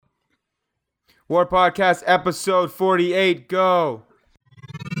War Podcast episode 48, go.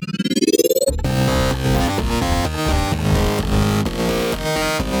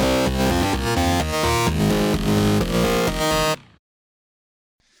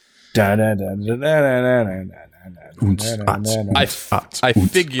 I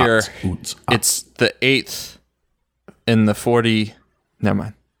figure it's the 8th in the 40. Never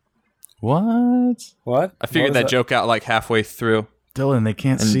mind. What? I figured that joke out like halfway through. Dylan, they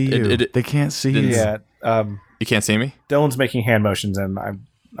can't see you. They can't see you. Yeah. You can't see me? Dylan's making hand motions, and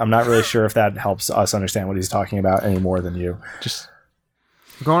I'm not really sure if that helps us understand what he's talking about any more than you. Just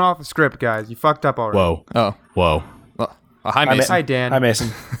I'm going off the script, guys. You fucked up already. Whoa. oh. Whoa. Well, hi Mason. Hi, Dan. Hi, Mason.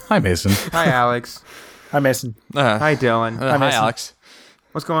 Hi, Mason. Hi, Alex. Hi, Mason. Hi, Dylan. Hi Mason. Alex.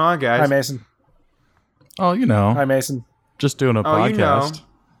 What's going on, guys? Hi, Mason. Oh, you know. Hi, Mason. Just doing a podcast. You know.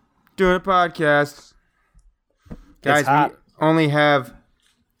 Doing a podcast. Guys, hot. we only have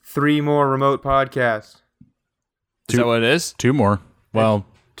 3 more remote podcasts. Is that what it is? 2 more. Well,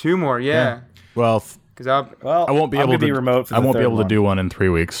 2 more, yeah. well, Because I'll Well, I won't be I'm able gonna to be remote for I the won't be third able one. to do one in 3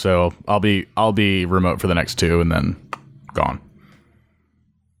 weeks, so I'll be remote for the next 2 and then gone.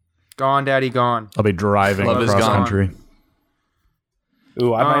 gone, daddy, gone. I'll be driving Love is across gone. country.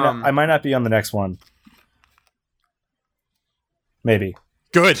 Ooh, I might not be on the next one. Maybe.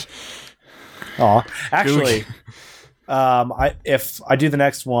 Good. Oh, actually, if I do the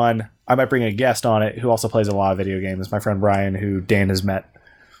next one, I might bring a guest on it who also plays a lot of video games. My friend Brian, who Dan has met.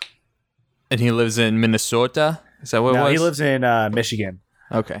 And he lives in Minnesota? Is that what it No, was? he lives in Michigan.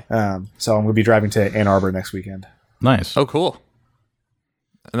 Okay. So I'm going to be driving to Ann Arbor next weekend. Nice. Oh, cool.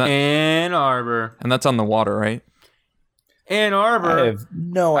 Ann Arbor. And that's on the water, right? Ann Arbor. I have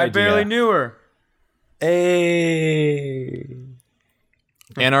no I idea. barely knew her. Hey.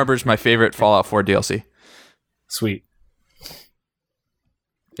 Ann Arbor's my favorite Fallout 4 DLC. Sweet.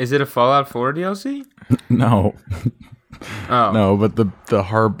 Is it a Fallout 4 DLC? No. Oh. No, but the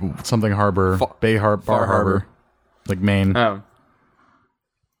harbor, Bay Harbor, Bar Harbor. like Maine. Oh.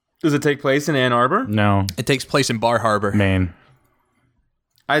 Does it take place in Ann Arbor? No, It takes place in Bar Harbor. Maine.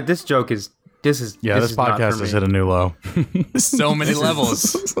 This joke is. This is. Yeah, this is not podcast for has me. hit a new low. So many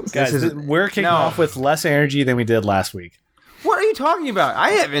levels. Guys, is- we're kicking no. off with less energy than we did last week. What are you talking about?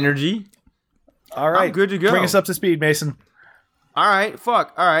 I have energy. All right. I'm good to go. Bring us up to speed, Mason. All right,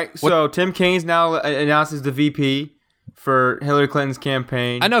 fuck. All right. So Tim Kaine's now announces the VP for Hillary Clinton's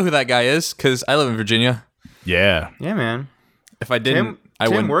campaign. I know who that guy is because I live in Virginia. Yeah. Yeah, man. If I didn't, I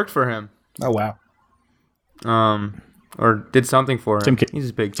Tim wouldn't. worked for him. Oh, wow. Or did something for him.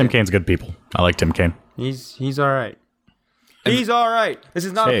 He's a big. Tim Kaine's good people. I like Tim Kaine. He's all right. He's all right. This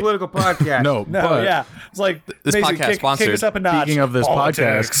is not a Hey. political podcast. No, yeah. It's like, This Mason, podcast kick sponsored. us up a notch. Speaking of this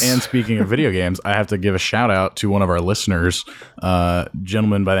Politics. podcast and speaking of video games, I have to give a shout out to one of our listeners,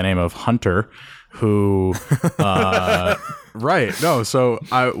 gentleman by the name of Hunter, who, right? No, so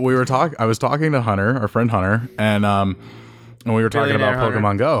I was talking to Hunter, our friend Hunter, and we were talking about Billionaire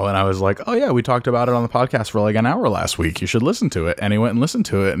Pokemon Go, and I was like, "Oh yeah, we talked about it on the podcast for like an hour last week. You should listen to it." And he went and listened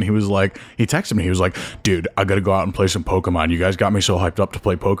to it, and he was like, he texted me, he was like, "Dude, I got to go out and play some Pokemon. You guys got me so hyped up to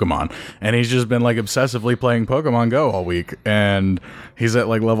play Pokemon." And he's just been like obsessively playing Pokemon Go all week, and he's at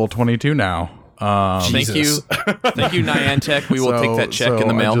like level 22 now. Thank you, Niantic. We will take that check in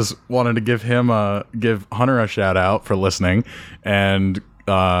the mail. I just wanted to give Hunter a shout out for listening, and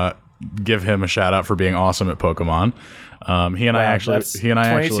give him a shout out for being awesome at Pokemon. He and I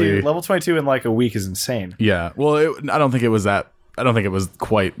actually level 22 in like a week is insane. yeah. Well, I don't think it was that. I don't think it was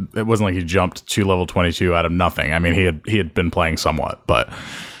quite. It wasn't like he jumped to level 22 out of nothing. I mean, he had been playing somewhat, but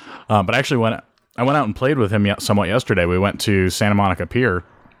actually I went out and played with him somewhat yesterday. We went to Santa Monica Pier,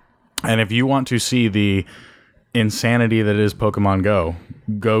 and if you want to see the insanity that is Pokemon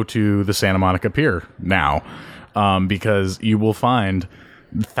go to the Santa Monica Pier now, because you will find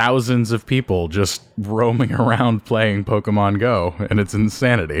thousands of people just roaming around playing Pokemon Go, and it's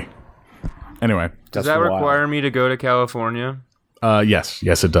insanity. Anyway, Does that require me to go to California? yes,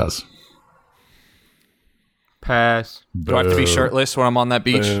 it does. Pass. Do I have to be shirtless when I'm on that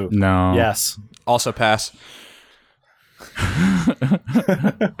beach? Boo. No. Yes. Also pass.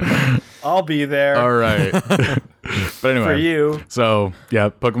 I'll be there All right. But anyway, for you. so yeah,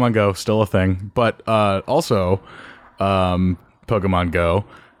 Pokemon Go still a thing, but also Pokemon Go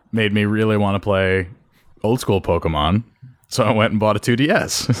made me really want to play old school Pokemon, so I went and bought a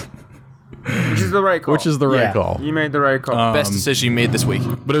 2DS. Which is the right call. Which is the right Yeah. call. You made the right call. Best decision you made this week.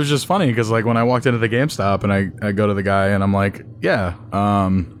 But it was just funny because like when I walked into the GameStop and I go to the guy and I'm like, yeah,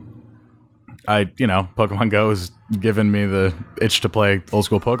 Pokemon Go has given me the itch to play old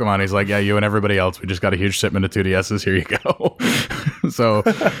school Pokemon. He's like, yeah, you and everybody else, we just got a huge shipment of 2DSs. Here you go. so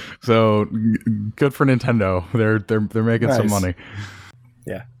good for Nintendo. They're making some money.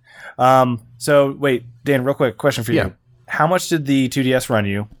 Yeah. So wait, Dan, real quick question for you. Yeah. How much did the 2DS run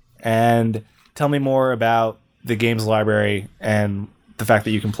you? And tell me more about the games library and the fact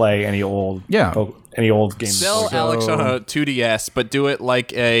that you can play any old games. Sell Alex on a 2DS, but do it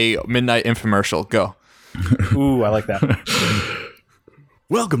like a midnight infomercial. Go. Ooh, I like that.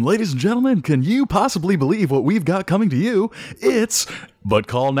 Welcome, ladies and gentlemen. Can you possibly believe what we've got coming to you? But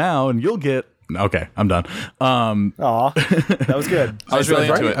call now and you'll get... Okay, I'm done. Aw, that was good. I was really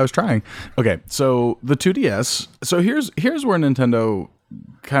into it. I was trying. Okay, so the 2DS. So here's where Nintendo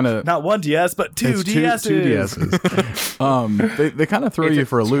kind of... Not one DS, but two DSs. Two DSs. They kind of throw you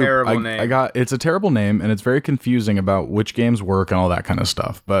for a loop. It's a terrible name, and it's very confusing about which games work and all that kind of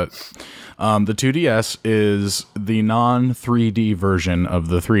stuff. But the 2DS is the non-3D version of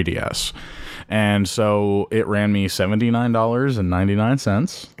the 3DS. And so it ran me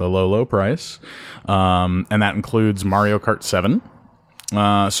 $79.99, the low price. And that includes Mario Kart 7.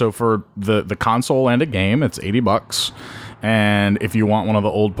 So for the console and a game, it's $80. And if you want one of the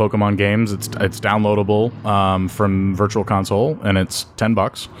old Pokemon games, it's downloadable from Virtual Console, and it's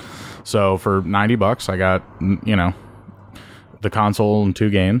 $10. So for $90, I got the console and 2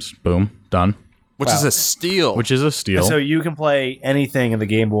 games. Boom, done. Which is a steal. So you can play anything in the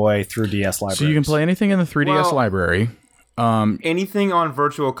Game Boy through DS library. So you can play anything in the 3DS library. Anything on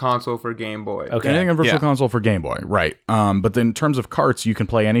Virtual Console for Game Boy. Okay. Anything on Virtual Console for Game Boy, right. But then in terms of carts, you can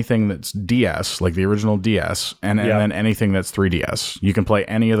play anything that's DS, like the original DS, and then anything that's 3DS. You can play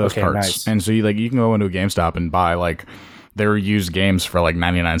any of those carts. Nice. And so you can go into a GameStop and buy their used games for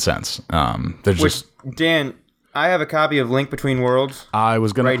 99 cents. Dan, I have a copy of Link Between Worlds. I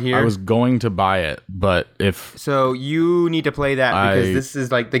was going to buy it, but so you need to play that because this is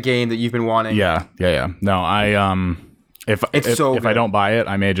the game that you've been wanting. Yeah. No, If I don't buy it,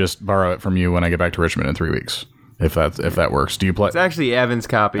 I may just borrow it from you when I get back to Richmond in 3 weeks. If that works. Do you play? It's actually Evan's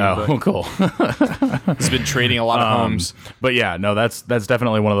copy. Oh, cool. He's been trading a lot of homes. But yeah, no, that's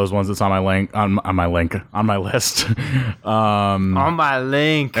definitely one of those ones that's on my list. On my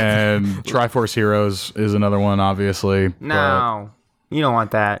link. And Triforce Heroes is another one, obviously. No, you don't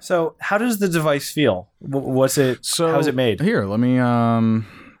want that. So how does the device feel? What's it? How is it made? Here, let me.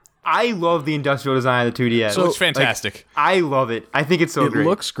 I love the industrial design of the 2DS. It looks fantastic. I love it. I think it's so great. It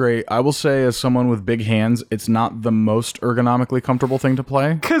looks great. I will say, as someone with big hands, it's not the most ergonomically comfortable thing to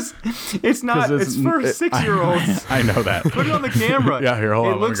play. Because it's not. It's for 6-year-olds. I know that. Put it on the camera. Yeah, here,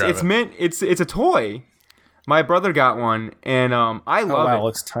 hold on. It's a toy. My brother got one, and I love it. It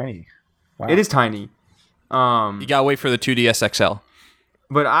looks tiny. Wow. It is tiny. You gotta wait for the 2DS XL.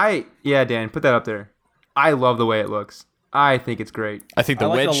 But Dan, put that up there. I love the way it looks. I think it's great. I think the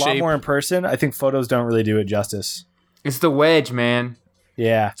wedge shape. I like it a lot shape more in person. I think photos don't really do it justice. It's the wedge, man.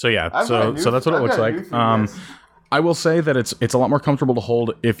 Yeah. So so that's what it looks like. I will say that it's a lot more comfortable to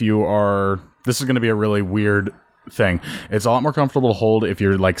hold if you are. This is going to be a really weird thing. It's a lot more comfortable to hold if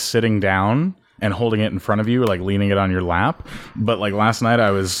you're sitting down and holding it in front of you, or leaning it on your lap. But last night,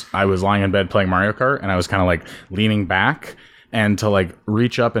 I was lying in bed playing Mario Kart, and I was kind of leaning back and to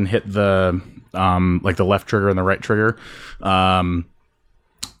reach up and hit the the left trigger and the right trigger.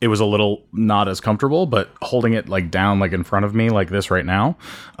 It was a little not as comfortable, but holding it down in front of me like this right now,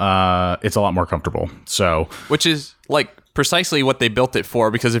 it's a lot more comfortable. So, which is precisely what they built it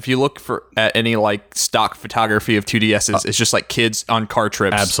for, because if you look at any stock photography of 2DSs, it's just kids on car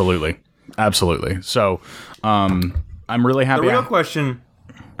trips. Absolutely. So, I'm really happy. The real question.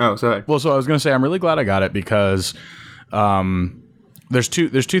 Oh, sorry. Well, so I was going to say I'm really glad I got it because there's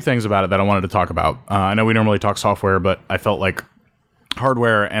two things about it that I wanted to talk about. I know we normally talk software, but I felt like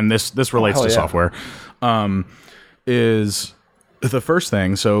hardware, and this relates to software, is the first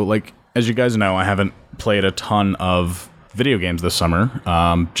thing. So as you guys know, I haven't played a ton of video games this summer,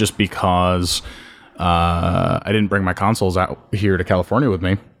 just because I didn't bring my consoles out here to California with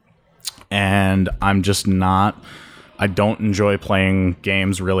me, and I'm just not. I don't enjoy playing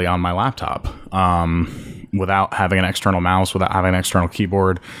games really on my laptop without having an external mouse, without having an external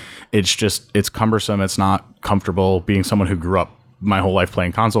keyboard. It's cumbersome. It's not comfortable. Being someone who grew up my whole life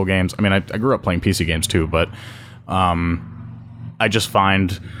playing console games. I mean, I grew up playing PC games too, but I just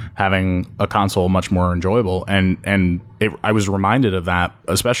find having a console much more enjoyable. And I was reminded of that,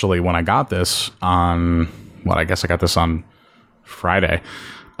 especially when I got this on, I guess I got this on Friday.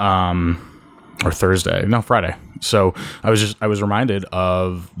 Or Thursday. No, Friday. So I was reminded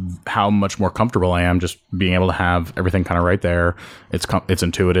of how much more comfortable I am just being able to have everything kind of right there. It's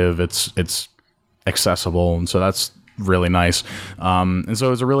intuitive. It's accessible, and so that's really nice. And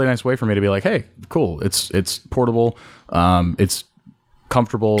so it's a really nice way for me to be like, hey, cool. It's portable. It's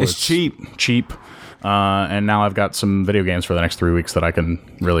comfortable. It's cheap. And now I've got some video games for the next 3 weeks that I can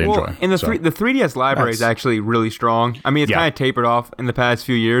really enjoy. And the 3DS library is actually really strong. I mean, it's kind of tapered off in the past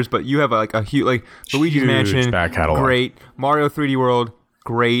few years, but you have a huge, like Luigi's Mansion, back catalog. Great. Mario 3D World,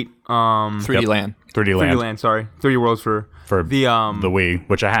 great. 3D Land. 3D Land. 3D Land, sorry. 3D Worlds for the Wii,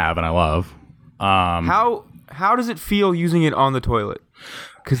 which I have and I love. How does it feel using it on the toilet?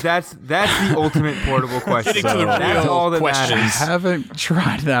 Because that's the ultimate portable question. Getting to the That's real all that questions. matters. I haven't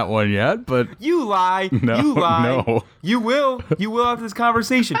tried that one yet, but You lie. No, You lie. no. You will. You will after this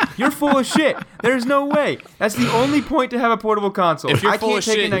conversation. You're full of shit. There's no way. That's the only point to have a portable console. If you're I full can't of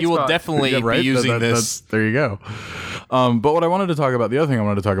take an shit, you will Xbox. definitely right? be using That- this. there you go. But what I wanted to talk about, the other thing I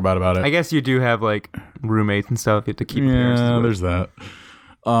wanted to talk about it. I guess you do have like roommates and stuff. You have to keep. Yeah, there's that.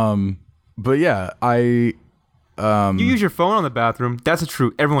 But yeah, You use your phone on the bathroom. That's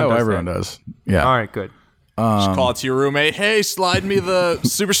true. Everyone does. everyone that. does. Yeah. All right, good. Just call it to your roommate. Hey, slide me the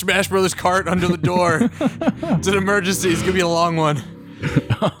Super Smash Brothers cart under the door. It's an emergency. It's gonna be a long one.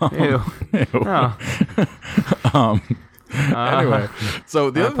 Ew. Oh. Anyway, so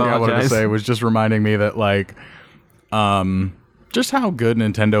the other thing I wanted to apologize. say was just reminding me that like, just how good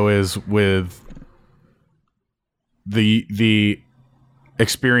Nintendo is with the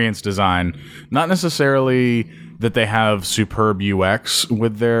experience design. Not necessarily that they have superb UX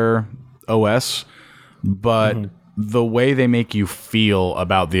with their OS, but the way they make you feel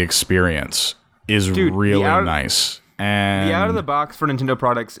about the experience is Dude, really the nice. And The out of the box for Nintendo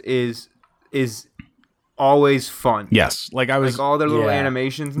products is always fun. yes, like I was Like all their little Yeah.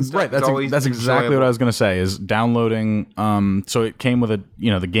 animations and stuff. right. It's That's exactly what I was going to say. Is downloading. So it came with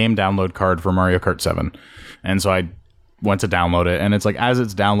the game download card for Mario Kart 7, and so I went to download it, and it's like as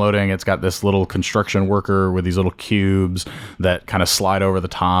it's downloading, it's got this little construction worker with these little cubes that kind of slide over the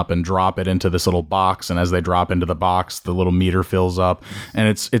top and drop it into this little box, and as they drop into the box, the little meter fills up, and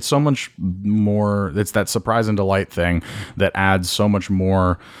it's so much more. It's that surprise and delight thing that adds so much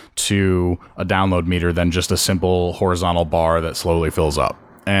more to a download meter than just a simple horizontal bar that slowly fills up.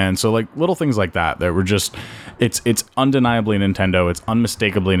 And so like little things like that were just it's undeniably Nintendo, it's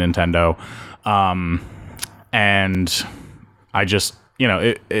unmistakably Nintendo. And I just,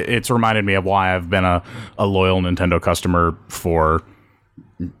 it's reminded me of why I've been a loyal Nintendo customer for,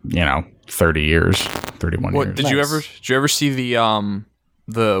 30 years, 31 years. Did you ever see the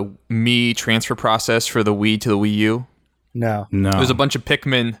Mii transfer process for the Wii to the Wii U? No. It was a bunch of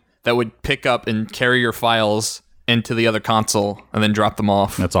Pikmin that would pick up and carry your files into the other console and then drop them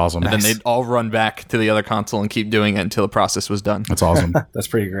off. That's awesome. And then they'd all run back to the other console and keep doing it until the process was done. That's awesome. That's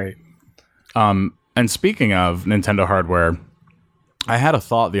pretty great. And speaking of Nintendo hardware, I had a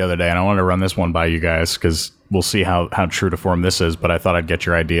thought the other day, and I wanted to run this one by you guys because we'll see how true to form this is, but I thought I'd get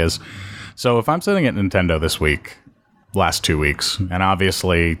your ideas. So if I'm sitting at Nintendo this week, last 2 weeks, and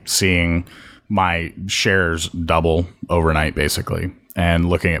obviously seeing my shares double overnight, basically, and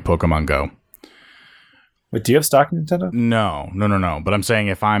looking at Pokemon Go. Wait, do you have stock in Nintendo? No. But I'm saying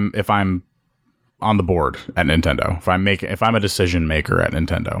if I'm on the board at Nintendo, if I'm a decision maker at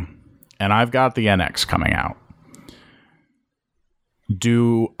Nintendo, and I've got the NX coming out,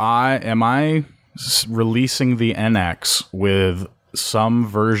 am I releasing the NX with some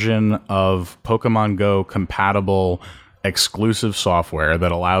version of Pokemon Go compatible exclusive software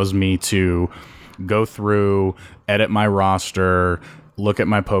that allows me to go through, edit my roster, look at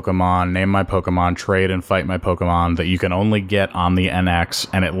my Pokemon, name my Pokemon, trade and fight my Pokemon that you can only get on the NX,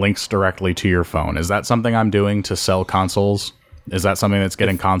 and it links directly to your phone? Is that something I'm doing to sell consoles? Is that something that's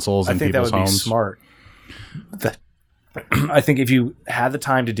getting consoles in people's homes? I think that would be smart. I think if you had the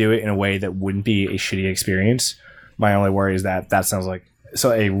time to do it in a way that wouldn't be a shitty experience, my only worry is that sounds like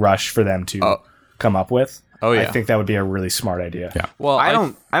a rush for them to come up with. Oh, yeah. I think that would be a really smart idea. Yeah. Well, I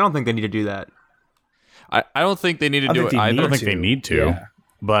don't think they need to do that. I don't think they need to do it I either. I don't think they need to. Yeah.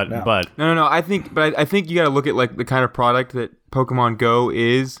 But No. I think you got to look at like the kind of product that Pokemon Go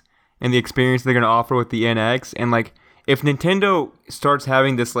is and the experience they're going to offer with the NX. And like, if Nintendo starts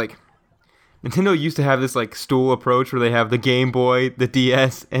having this like, Nintendo used to have this like stool approach where they have the Game Boy, the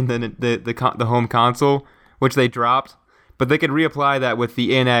DS, and then the home console, which they dropped. But they could reapply that with the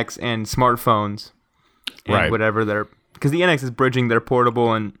NX and smartphones, and Right. whatever because the NX is bridging their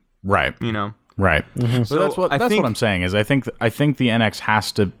portable and right. Right. So So that's what I think I'm saying is I think the NX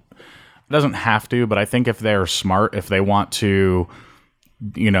has to, it doesn't have to, but I think if they're smart, if they want to,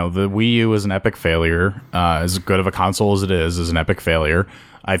 the Wii U is an epic failure, as good of a console as it is an epic failure.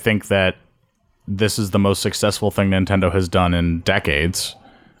 I think that this is the most successful thing Nintendo has done in decades.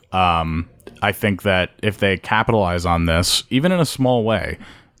 I think that if they capitalize on this, even in a small way,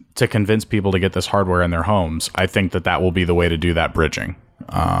 to convince people to get this hardware in their homes, I think that will be the way to do that bridging.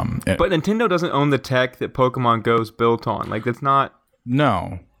 But Nintendo doesn't own the tech that Pokemon Go is built on. Like, that's not...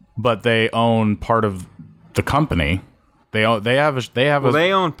 No, but they own part of the company. They own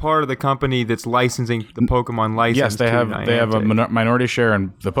part of the company that's licensing the Pokemon license. Yes, they have a minority share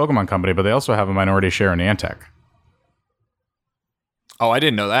in the Pokemon company, but they also have a minority share in Niantic. Oh, I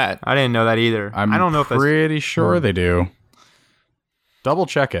didn't know that. I didn't know that either. I don't know if that's... pretty sure they do. Double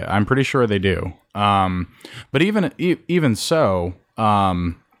check it. I'm pretty sure they do. But even so,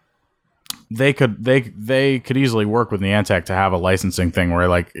 they could easily work with Niantic to have a licensing thing where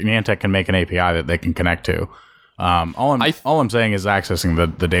like Niantic can make an API that they can connect to. All I'm saying is accessing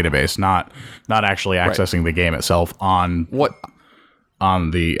the database, not actually accessing the game itself on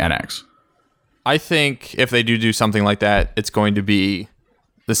the NX. I think if they do something like that, it's going to be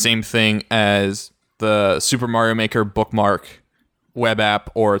the same thing as the Super Mario Maker bookmark web app,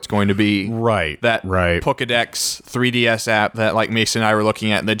 or it's going to be Pokédex 3DS app that like Mason and I were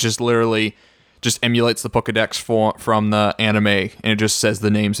looking at that just literally just emulates the Pokédex from the anime, and it just says the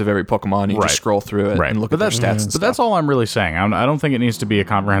names of every Pokemon, and you just scroll through it and look at their stats and stuff. But that's all I'm really saying. I don't think it needs to be a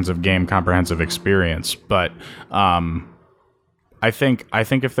comprehensive game, comprehensive experience, but I think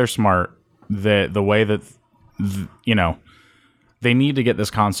if they're smart, the way that they need to get this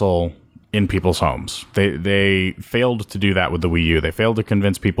console in people's homes. They failed to do that with the Wii U. They failed to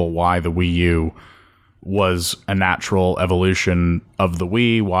convince people why the Wii U was a natural evolution of the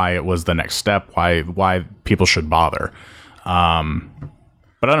Wii, why it was the next step, why people should bother. But I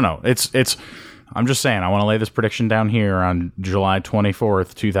don't know. I'm just saying, I want to lay this prediction down here on July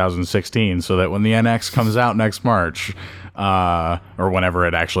 24th, 2016, so that when the NX comes out next March, or whenever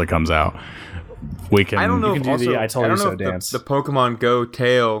it actually comes out, we can... I don't know if also, the I told you so dance. The Pokemon Go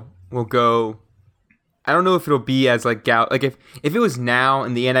tail will go... I don't know if it'll be as like if it was now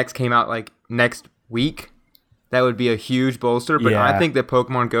and the NX came out like next week, that would be a huge bolster. But I think that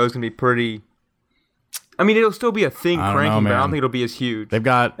Pokemon Go is gonna be pretty. I mean, it'll still be a thing cranking, but I don't think it'll be as huge. They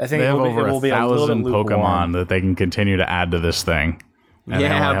have over 1,000 Pokemon that they can continue to add to this thing.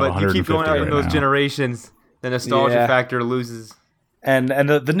 Yeah, but you keep going out in those generations, the nostalgia factor loses. And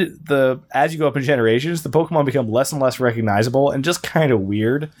the as you go up in generations, the Pokemon become less and less recognizable and just kind of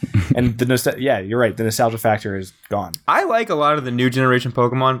weird. And you're right. The nostalgia factor is gone. I like a lot of the new generation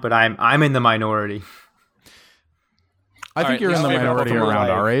Pokemon, but I'm in the minority. I think you're in the minority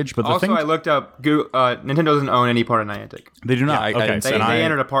around our age. But I looked up. Nintendo doesn't own any part of Niantic. They do not. Okay, they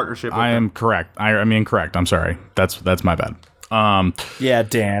entered a partnership. I am correct. I'm incorrect. I'm sorry. That's my bad. Yeah,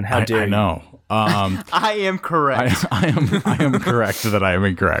 Dan. How dare you? I know. I am correct. I am correct that I am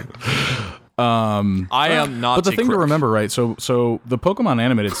incorrect. I am not. But the thing to remember, right? So the Pokemon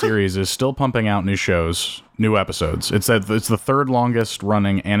animated series is still pumping out new shows, new episodes. It's the third longest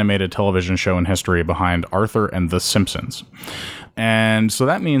running animated television show in history, behind Arthur and The Simpsons. And so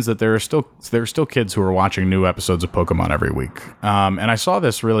that means that there are still kids who are watching new episodes of Pokemon every week. And I saw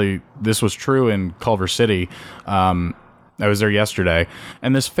this was true in Culver City. I was there yesterday,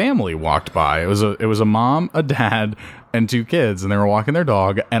 and this family walked by. It was a mom, a dad, and two kids, and they were walking their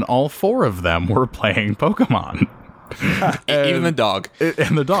dog, and all four of them were playing Pokemon. Even the dog.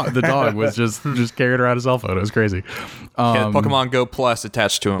 And the dog was just carried around a cell phone. It was crazy. Pokemon Go Plus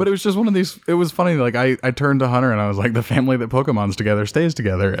attached to him. But it was just one of these. It was funny. Like I turned to Hunter and I was like, the family that Pokemon's together stays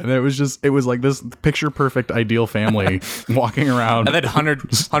together. And it was like this picture perfect ideal family walking around. And then Hunter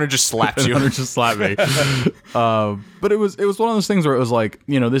just slapped you. Hunter just slapped me. But it was one of those things where it was like,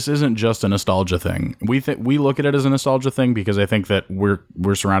 this isn't just a nostalgia thing. We look at it as a nostalgia thing because I think that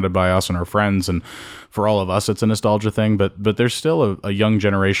we're surrounded by us and our friends, and for all of us, it's a nostalgia thing. But there's still a young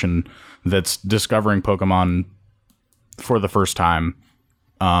generation that's discovering Pokemon for the first time,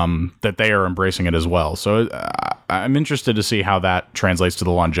 that they are embracing it as well. So I'm interested to see how that translates to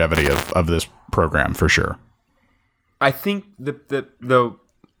the longevity of this program, for sure. I think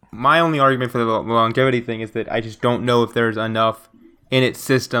my only argument for the longevity thing is that I just don't know if there's enough in its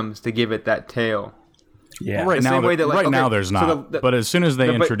systems to give it that tail. Yeah, right now there's not. But as soon as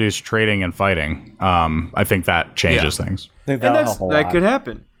they introduce trading and fighting, I think that changes things. I think that could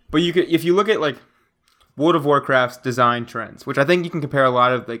happen. But if you look at like World of Warcraft's design trends, which I think you can compare a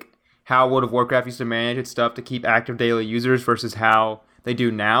lot of like how World of Warcraft used to manage its stuff to keep active daily users versus how they do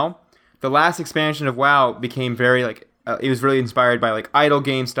now. The last expansion of WoW became very like it was really inspired by like idle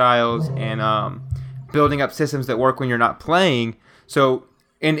game styles and building up systems that work when you're not playing. So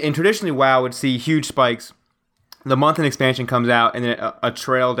in traditionally WoW would see huge spikes. The month an expansion comes out and then a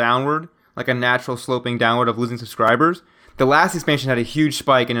trail downward, like a natural sloping downward of losing subscribers. the last expansion had a huge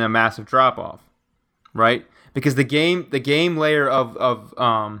spike and then a massive drop off, right? Because the game layer of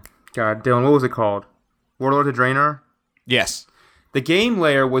God, Dylan, what was it called? Warlord of Draenor? Yes. The game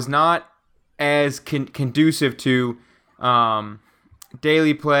layer was not as conducive to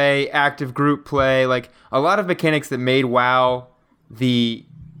daily play, active group play, like a lot of mechanics that made WoW the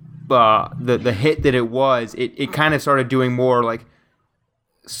hit that it was. It kind of started doing more like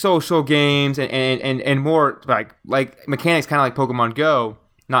social games and more like mechanics, kind of like Pokemon Go,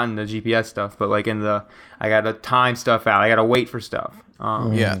 not in the GPS stuff, but like in the I gotta time stuff out, I gotta wait for stuff.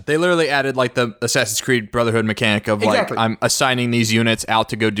 Yeah, they literally added like the Assassin's Creed Brotherhood mechanic of Exactly. like I'm assigning these units out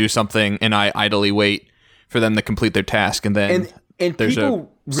to go do something, and I idly wait for them to complete their task, and then and there's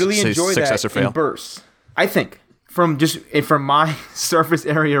people really enjoy success that or fail. in bursts. I think from my surface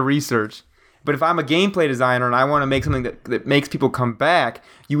area research. But if I'm a gameplay designer and I want to make something that makes people come back,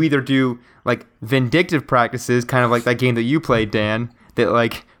 you either do like vindictive practices, kind of like that game that you played, Dan, that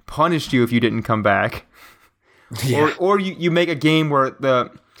like punished you if you didn't come back. Yeah. Or you make a game where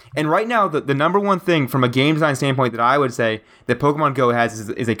and right now the number one thing from a game design standpoint that I would say that Pokemon Go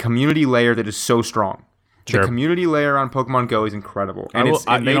has is a community layer that is so strong. Sure. The community layer on Pokemon Go is incredible, and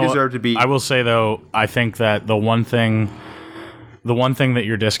they deserve to be. I will say though, I think that the one thing that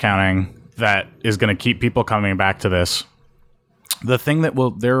you're discounting that is going to keep people coming back to this, the thing that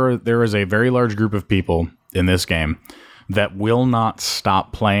will there is a very large group of people in this game that will not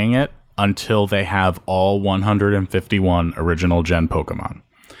stop playing it until they have all 151 original gen Pokemon,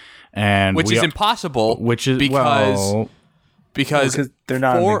 and which is impossible. Which is because they're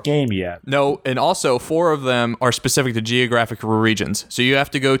not in the game yet. No, and also 4 of them are specific to geographic regions. So you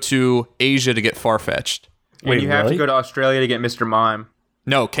have to go to Asia to get Farfetch'd. And you have to go to Australia to get Mr. Mime.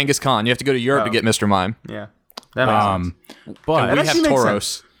 No, Kangaskhan. You have to go to Europe to get Mr. Mime. Yeah, that makes sense. But we have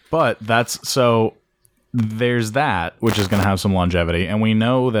Tauros. But that's so. There's that, which is going to have some longevity, and we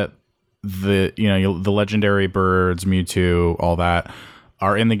know that the legendary birds, Mewtwo, all that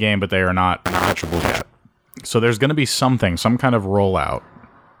are in the game, but they are not catchable yet. So there's going to be some kind of rollout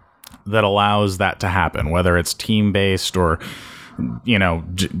that allows that to happen, whether it's team based or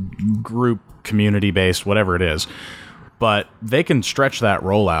group community based, whatever it is. But they can stretch that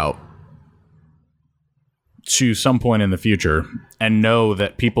rollout to some point in the future and know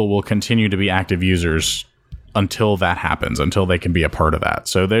that people will continue to be active users until that happens, until they can be a part of that.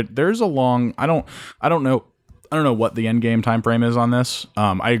 So there's a long. I don't know what the end game time frame is on this.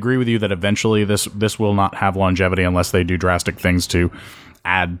 I agree with you that eventually this will not have longevity unless they do drastic things to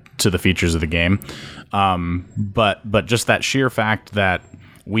add to the features of the game. But just that sheer fact that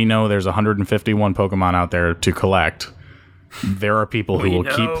we know there's 151 Pokemon out there to collect. There are people who will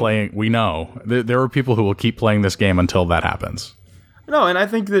keep playing. We know there are people who will keep playing this game until that happens. No, and I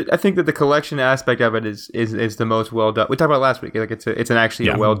think that the collection aspect of it is the most well done. We talked about it last week. Like it's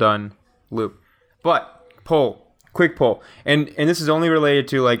a well done loop. But quick poll, and this is only related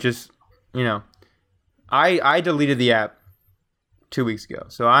to like just I deleted the app 2 weeks ago,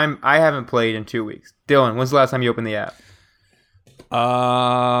 so I haven't played in 2 weeks. Dylan, when's the last time you opened the app?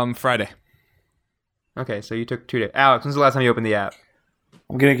 Friday. Okay, so you took 2 days. Alex, when's the last time you opened the app?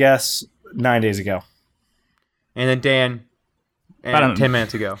 I'm gonna guess 9 days ago. And then Dan, and 10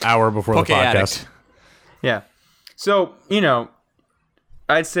 minutes ago. Hour before the podcast. Addict. Yeah. So,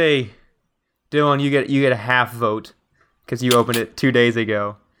 I'd say, Dylan, you get a half vote because you opened it 2 days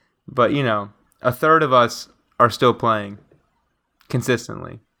ago. But, a third of us are still playing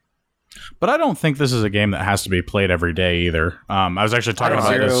consistently. But I don't think this is a game that has to be played every day either. I was actually talking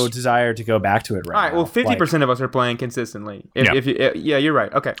about this. Zero desire to go back to it right now. All right, well, 50% of us are playing consistently. You're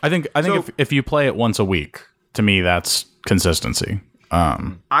right. Okay. I think if you play it once a week, to me that's consistency.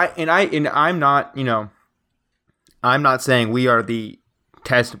 I'm not, I'm not saying we are the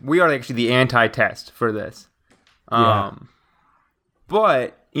test. We are actually the anti-test for this. But,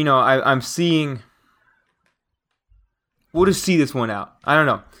 I'm seeing. We'll just see this one out. I don't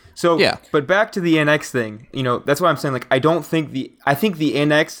know. So, yeah. But back to the NX thing, that's why I'm saying, like, I think the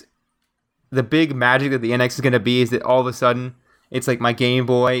NX, the big magic that the NX is going to be is that all of a sudden, it's like my Game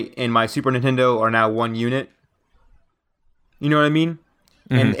Boy and my Super Nintendo are now one unit. You know what I mean?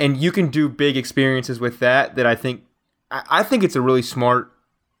 Mm-hmm. And you can do big experiences with that I think it's a really smart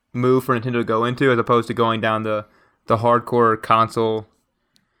move for Nintendo to go into, as opposed to going down the hardcore console,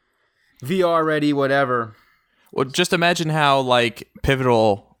 VR ready, whatever. Well, just imagine how, like,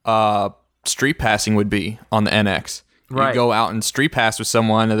 pivotal street passing would be on the NX. Right. You go out and street pass with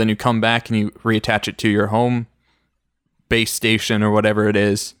someone, and then you come back and you reattach it to your home base station or whatever it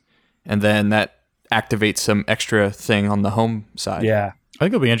is, and then that activates some extra thing on the home side. Yeah. I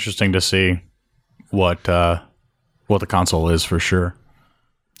think it'll be interesting to see what what the console is for sure.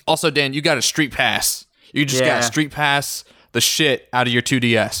 Also, Dan, you got a Street Pass. You just got to Street Pass the shit out of your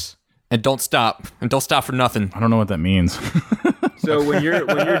 2DS. And don't stop. And don't stop for nothing. I don't know what that means. So when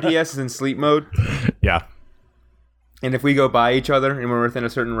your DS is in sleep mode, yeah. and if we go by each other and we're within a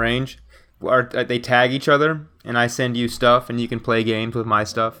certain range, they tag each other, and I send you stuff, and you can play games with my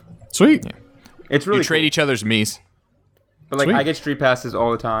stuff. Sweet. Yeah. It's really You trade cool. each other's Miis. But like Sweet. I get Street Passes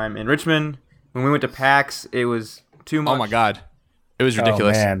all the time. In Richmond, when we went to PAX, it was too much. Oh my god. It was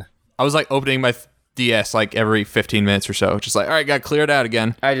ridiculous. Oh, man. I was like opening my DS like every 15 minutes or so. Just like, all right, got cleared out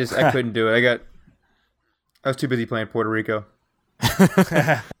again. I couldn't do it. I was too busy playing Puerto Rico.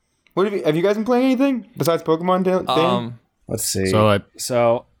 What have you guys been playing anything besides Pokemon, Dan? Let's see.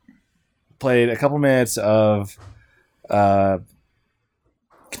 So Played a couple minutes of Kentucky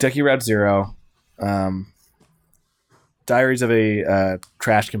Route Zero, Diaries of a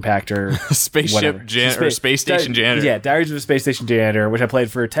Trash Compactor, Space Station Janitor. Yeah, Diaries of a Space Station Janitor, which I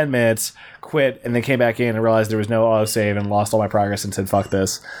played for 10 minutes, quit, and then came back in and realized there was no autosave and lost all my progress and said, fuck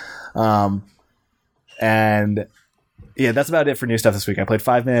this. And yeah, that's about it for new stuff this week. I played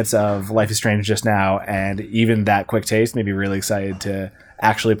 5 minutes of Life is Strange just now, and even that quick taste made me really excited to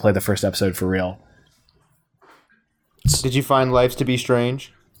actually play the first episode for real. Did you find Life to be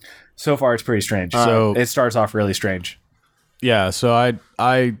strange? So far, it's pretty strange. So- It starts off really strange. yeah, so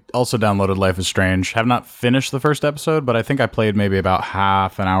I also downloaded Life is Strange. Have not finished the first episode, but I think I played maybe about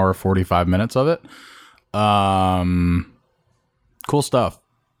half an hour, 45 minutes of it. Cool stuff.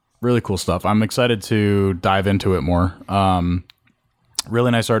 Really cool stuff. I'm excited to dive into it more.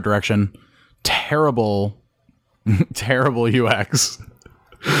 Really nice art direction. Terrible UX.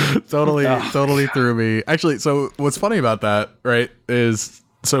 totally threw me. Actually, so what's funny about that, right, is,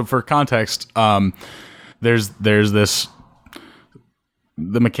 so for context, there's this,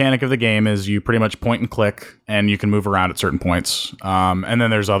 the mechanic of the game is you pretty much point and click, and you can move around at certain points. And then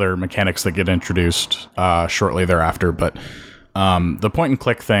there's other mechanics that get introduced shortly thereafter. But the point and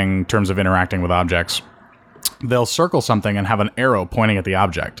click thing, in terms of interacting with objects, they'll circle something and have an arrow pointing at the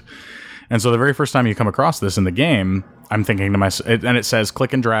object. And so the very first time you come across this in the game, I'm thinking to myself, and it says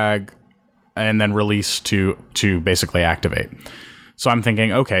click and drag and then release to basically activate. So I'm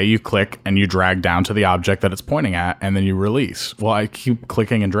thinking, okay, you click and you drag down to the object that it's pointing at, and then you release. Well, I keep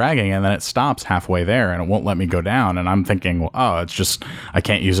clicking and dragging, and then it stops halfway there, and it won't let me go down. And I'm thinking, well, oh, it's just, I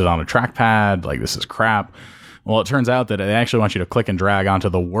can't use it on a trackpad. Like, this is crap. Well, it turns out that they actually want you to click and drag onto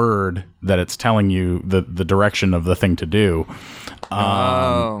the word that it's telling you the direction of the thing to do.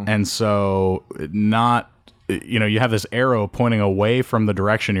 And so you have this arrow pointing away from the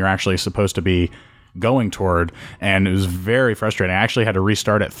direction you're actually supposed to be going toward, and it was very frustrating. I actually had to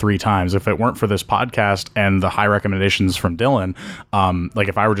restart it 3 times. If it weren't for this podcast and the high recommendations from Dylan, like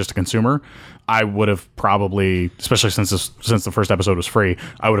if I were just a consumer, I would have probably, especially since the first episode was free,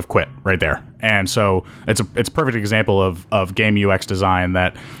 I would have quit right there. And so it's a perfect example of game UX design,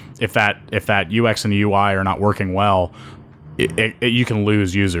 that if that UX and the UI are not working well, you can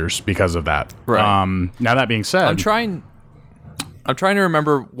lose users because of that. Right. Now that being said, I'm trying to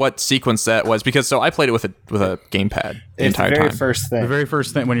remember what sequence that was, because so I played it with a gamepad the entire the very time. first thing. the very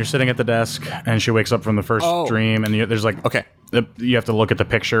first thing, when you're sitting at the desk and she wakes up from the first dream, and there's like, Okay. you have to look at the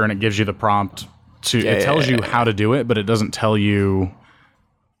picture and it gives you the prompt to, it tells you how to do it, but it doesn't tell you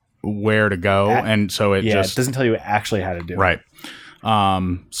where to go. And so it It just, doesn't tell you actually how to do it. right.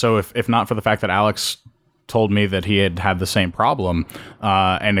 So if not for the fact that Alex told me that he had the same problem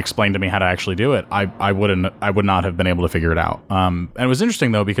and explained to me how to actually do it, I would not have been able to figure it out. And it was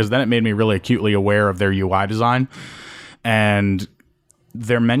interesting though, because then it made me really acutely aware of their UI design, and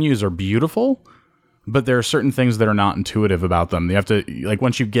their menus are beautiful, but there are certain things that are not intuitive about them. You have to, like,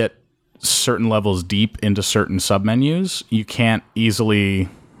 once you get certain levels deep into certain submenus, you can't easily,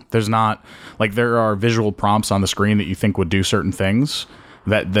 there's not, like, there are visual prompts on the screen that you think would do certain things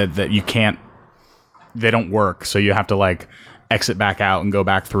that you can't, they don't work. So you have to like exit back out and go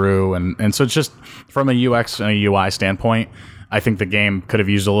back through. And so it's just, from a UX and a UI standpoint, I think the game could have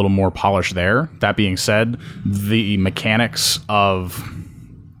used a little more polish there. That being said, the mechanics of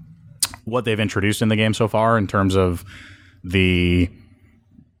what they've introduced in the game so far, in terms of the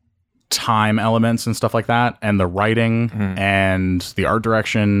time elements and stuff like that, and the writing and the art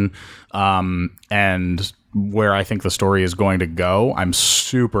direction, and where I think the story is going to go, I'm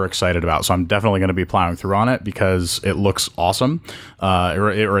super excited about. So I'm definitely going to be plowing through on it because it looks awesome,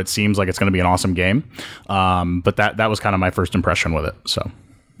 or it seems like it's going to be an awesome game. But that was kind of my first impression with it. So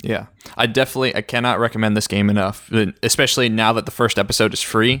Yeah, I cannot recommend this game enough, especially now that the first episode is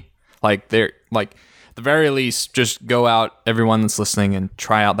free. Like, the very least, just go out, everyone that's listening, and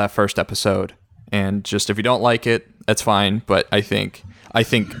try out that first episode. And just, if you don't like it, that's fine. But I think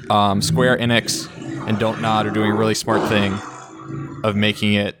Square Enix and Don't Nod are doing a really smart thing of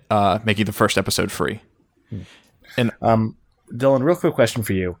making the first episode free. And Dylan, real quick question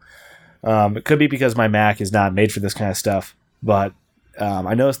for you. It could be because my Mac is not made for this kind of stuff, but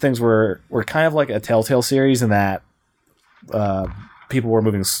I noticed things were kind of like a Telltale series in that people were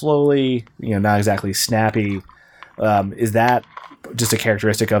moving slowly, not exactly snappy. Is that just a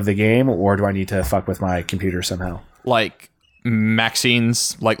characteristic of the game, or do I need to fuck with my computer somehow? Like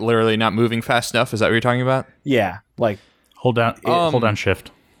Maxine's like literally not moving fast enough. Is that what you're talking about? Yeah, like hold down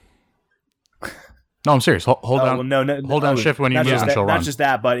shift. No, I'm serious. Hold down shift when you move and she'll run. Not just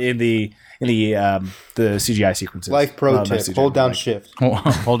that, but in the CGI sequences. Life pro tip: hold down shift.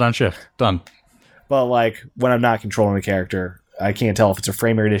 Hold down shift. Done. But like when I'm not controlling the character, I can't tell if it's a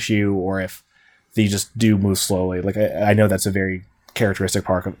frame rate issue or if they just do move slowly. Like I know that's a very characteristic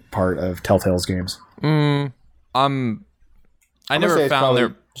part of Telltale's games. I never found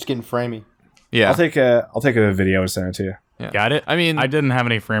their just getting framey. Yeah, I'll take a video and send it to you. Yeah. Got it. I mean, I didn't have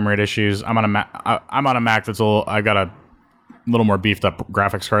any frame rate issues. I'm on a Mac that's I got a little more beefed up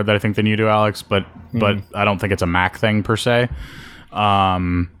graphics card that I think than you do, Alex. But I don't think it's a Mac thing per se.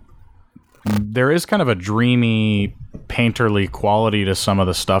 There is kind of a dreamy, painterly quality to some of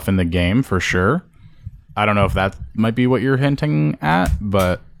the stuff in the game for sure. I don't know if that might be what you're hinting at,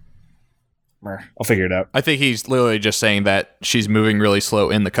 but I'll figure it out. I think he's literally just saying that she's moving really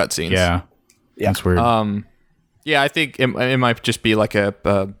slow in the cutscenes. Yeah, that's weird. Yeah, I think it might just be like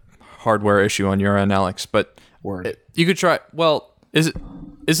a hardware issue on your end, Alex. But you could try. Well, is it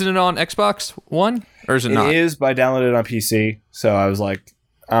on Xbox One or is it not? It is, but I downloaded it on PC, so I was like,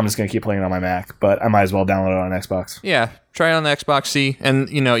 I'm just gonna keep playing it on my Mac. But I might as well download it on Xbox. Yeah, try it on the Xbox C, and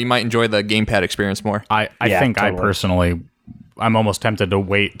you might enjoy the gamepad experience more. I think totally. I personally, I'm almost tempted to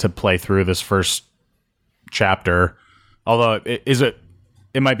wait to play through this first chapter. Although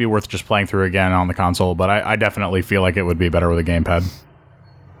it might be worth just playing through again on the console, but I definitely feel like it would be better with a gamepad.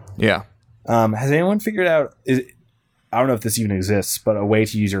 Yeah. Has anyone figured out? I don't know if this even exists, but a way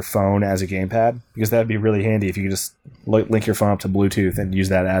to use your phone as a gamepad, because that'd be really handy if you could just link your phone up to Bluetooth and use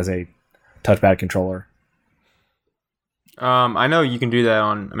that as a touchpad controller. I know you can do that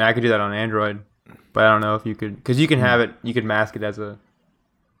I could do that on Android, but I don't know if you could, because you can have it. You could mask it as a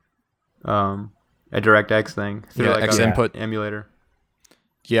DirectX thing through like X input emulator.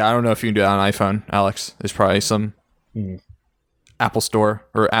 Yeah, I don't know if you can do that on iPhone, Alex. There's probably some Apple Store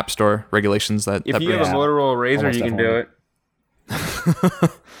or App Store regulations that. If you have a Motorola Razr, you can do it.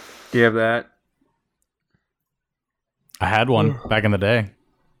 Do you have that? I had one back in the day.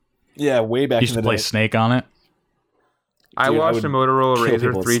 Yeah, way back in the day. Used to play Snake on it. I watched a Motorola kill people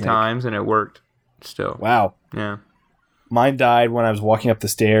Razr with 3 Snake. times and it worked still. Wow. Yeah. Mine died when I was walking up the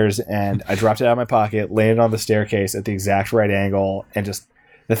stairs, and I dropped it out of my pocket, landed on the staircase at the exact right angle, and just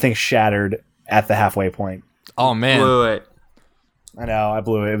the thing shattered at the halfway point. Oh man, Blew it. I know, I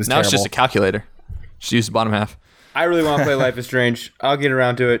blew it. It was now terrible. it's just a calculator. Just use the bottom half. I really want to play Life is Strange. I'll get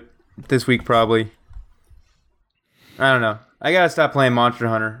around to it this week probably. I don't know. I gotta stop playing Monster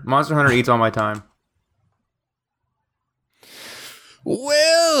Hunter. Monster Hunter eats all my time.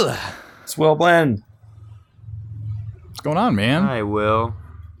 Will. It's Will Blend. What's going on, man? I will.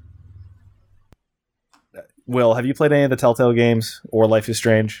 Will, have you played any of the Telltale games or Life is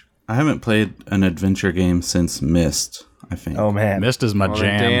Strange? I haven't played an adventure game since Myst, I think. Oh man, Myst is my Well,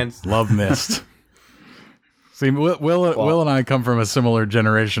 jam. dance. Love Myst. See, Will and I come from a similar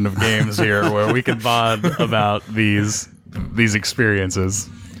generation of games here, where we can bond about these experiences.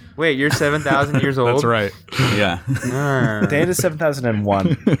 Wait, you're 7,000 years old? That's right. Yeah. Dan is 7001.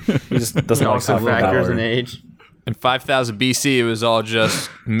 He just doesn't like Also Silver factors Dollar. in age. In 5000 BC, it was all just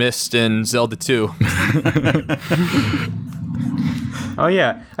Myst and Zelda 2. Oh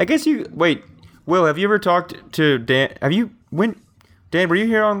yeah. I guess you wait. Will, have you ever talked to Dan? Dan, were you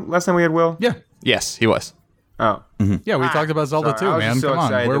here on last time we had Will? Yeah. Yes, he was. Oh. Yeah, we talked about Zelda Sorry, too, I was man. just so Come on.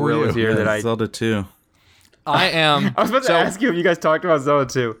 excited Where that were Will you? was here that I Zelda 2. I am. was about to ask you if you guys talked about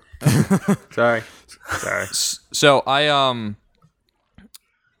Zelda 2. Sorry. So I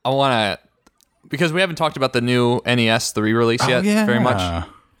want to, because we haven't talked about the new NES, the re-release yet, very much.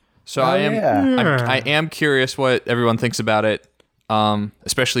 So I am curious what everyone thinks about it,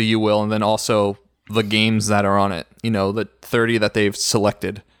 especially you, Will, and then also the games that are on it. The 30 that they've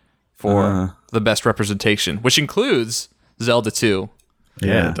selected for the best representation, which includes Zelda 2.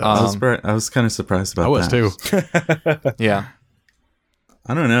 Yeah. I was kind of surprised about that. I was too. Yeah,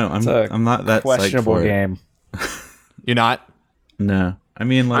 I don't know. I'm not that psyched questionable for it. game. you're not. No. I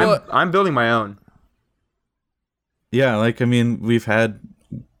mean, like, I'm building my own. yeah, like, I mean, we've had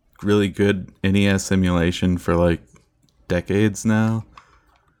really good NES emulation for like decades now.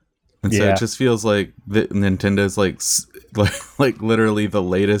 And so Yeah. it just feels like Nintendo's like literally the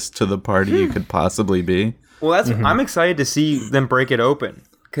latest to the party you could possibly be. Well, that's I'm excited to see them break it open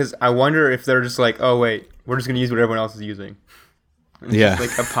because I wonder if they're just like, oh wait, we're just gonna use what everyone else is using. It's Yeah.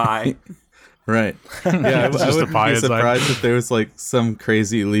 just like a pie. Right. Yeah, I just a wouldn't pie be inside. surprised if there was like some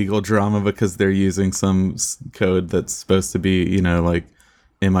crazy legal drama because they're using some code that's supposed to be, like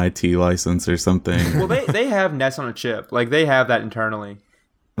MIT license or something. Well, they have NES on a chip, like they have that internally,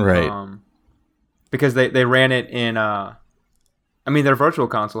 Right. because they ran it in. I mean, their virtual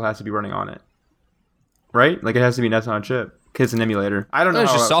console has to be running on it, right? Like it has to be NES on a chip because it's an emulator. I don't know. It's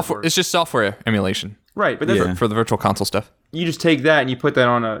how just that software. works. It's just software emulation Right, but that's Yeah. for the virtual console stuff. you just take that and you put that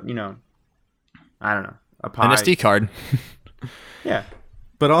on a, I don't know, a pie. An SD card. Yeah.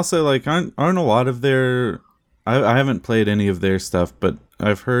 But also, like, aren't a lot of their... I haven't played any of their stuff, but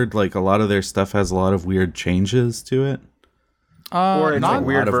I've heard, like, a lot of their stuff has a lot of weird changes to it. Or it's not like A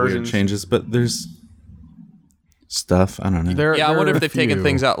weird lot of weird versions. changes, but there's stuff. I don't know. Yeah, I wonder if they've taken few.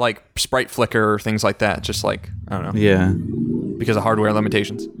 things out like sprite flicker or things like that. Just like I don't know, Yeah. because of hardware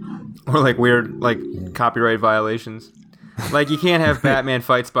limitations. Or like weird, like copyright violations. Like you can't have Batman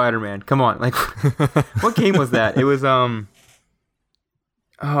fight Spider-Man. Come on, like what game was that? It was oh,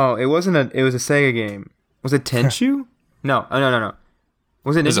 it wasn't a. It was a Sega game. Was it Tenchu? No.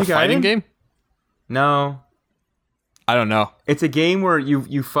 Was it Is it Ninja a fighting Gaiden? game? No. I don't know. It's a game where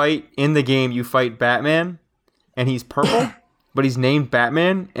you fight in the game. You fight Batman, and he's purple, but he's named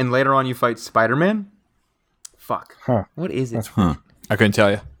Batman. And later on, you fight Spider-Man. Fuck. Huh. What is it? Huh. I couldn't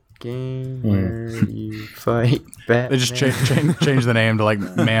tell you. Game where you fight Batman. They just change the name to like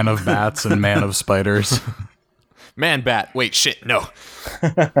Man of Bats and Man of Spiders. Man Bat. Wait, shit. No.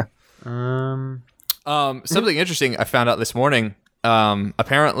 Something interesting I found out this morning.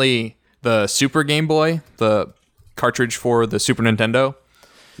 Apparently, the Super Game Boy, the cartridge for the Super Nintendo,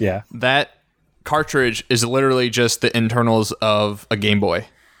 Yeah. that cartridge is literally just the internals of a Game Boy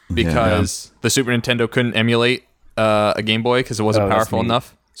because the Super Nintendo couldn't emulate a Game Boy because it wasn't Oh, that's powerful neat.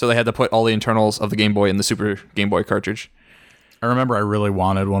 enough. So they had to put all the internals of the Game Boy in the Super Game Boy cartridge. I remember I really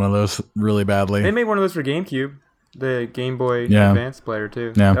wanted one of those really badly. They made one of those for GameCube, the Game Boy Yeah. Advance player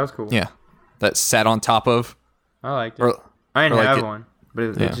too. Yeah. That was cool. Yeah, that sat on top of. I liked it. Or, I didn't or like have it- one, but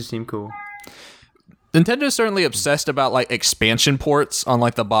it Yeah. just seemed cool. Nintendo's certainly obsessed about like expansion ports on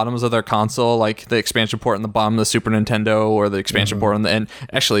like the bottoms of their console, like the expansion port on the bottom of the Super Nintendo or the expansion port on the end.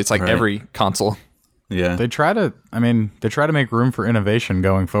 Actually, it's like Right. every console. Yeah. They try to make room for innovation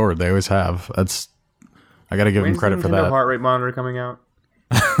going forward. They always have. I got to give them When's credit the for Nintendo that. heart rate monitor coming out?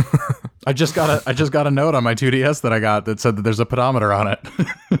 I just got a note on my 2DS that I got that said that there's a pedometer on it.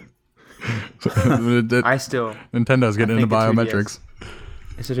 I still. Nintendo's getting into think the 2DS biometrics.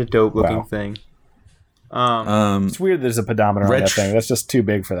 It's such a dope looking Wow. thing. It's weird there's a pedometer on that thing. That's just too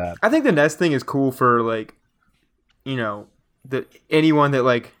big for that. I think the NES thing is cool for like, anyone that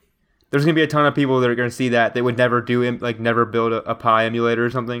like. There's gonna be a ton of people that are gonna see that they would never do never build a Pi emulator or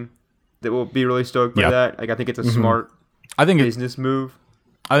something. That will be really stoked by Yeah. that. Like I think it's a smart I think business move.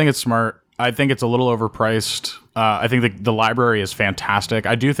 I think it's smart. I think it's a little overpriced. I think the library is fantastic.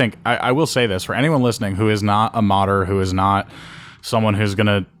 I do think I will say this for anyone listening who is not a modder, who is not someone who's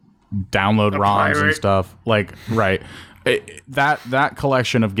gonna download ROMs and pirate. stuff. Like right, that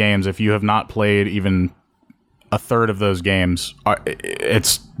collection of games. If you have not played even a third of those games,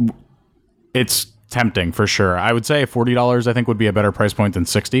 it's tempting for sure. I would say $40 I think would be a better price point than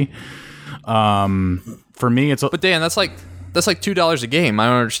 $60. For me, it's But Dan, that's like $2 a game. I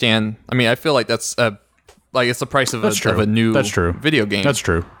don't understand. I mean, I feel like it's the price of a new That's true. video game. That's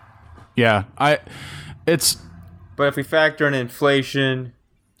true. Yeah, it's. But if we factor in inflation,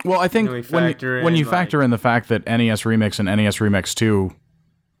 Well, I think we when factor you in, factor in the fact that NES Remix and NES Remix 2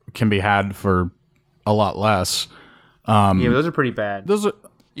 can be had for a lot less, yeah, but those are pretty bad. those are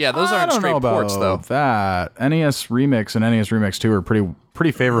Yeah, those I aren't don't straight know about ports though. that NES Remix and NES Remix 2 are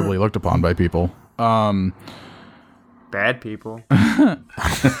pretty favorably looked upon by people. Bad people.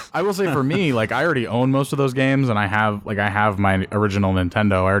 I will say for me, like I already own most of those games, and I have my original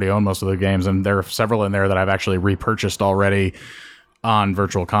Nintendo. I already own most of the games, and there are several in there that I've actually repurchased already on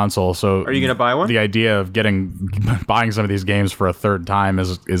Virtual Console. So Are you gonna buy one? The idea of buying some of these games for a third time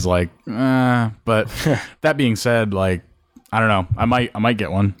is like, but that being said, like I don't know, I might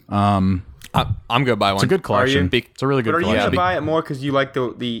get one. I'm gonna buy one. It's a good collection. you? It's a really good But are you collection. gonna buy it more because you like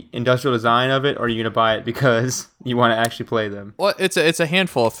the industrial design of it, or are you gonna buy it because you want to actually play them? Well, it's a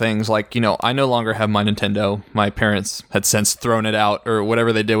handful of things. Like, I no longer have my Nintendo. My parents had since thrown it out or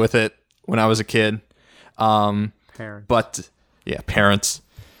whatever they did with it when I was a kid. Parents. But yeah, parents.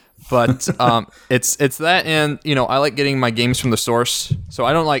 But it's that, and I like getting my games from the source, so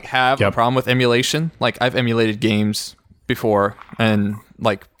I don't like have a problem with emulation. Like I've emulated games before and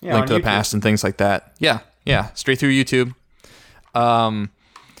like Link to the Past and things like that. Yeah, straight through YouTube.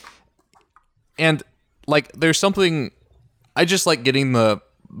 And like there's something I just like getting the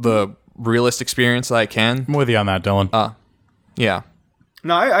realist experience that I can. I'm with you on that, Dylan. Yeah.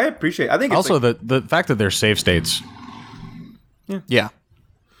 No, I appreciate it. I think it's also the fact that there's save states. Yeah.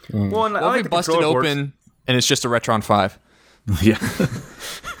 well, and I Well, like we the busted controller ports. open and it's just a Retron 5. Yeah.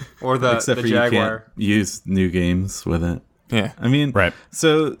 Or the Except for Jaguar. you can't use new games with it. Yeah. I mean, Right.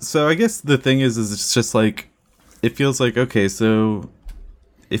 So I guess the thing is it's just like it feels like okay, so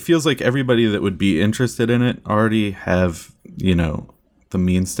it feels like everybody that would be interested in it already have the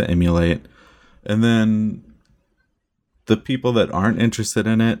means to emulate, and then the people that aren't interested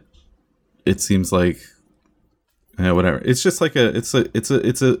in it, it seems like whatever. It's just like it's like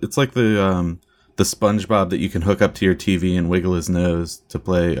the SpongeBob that you can hook up to your TV and wiggle his nose to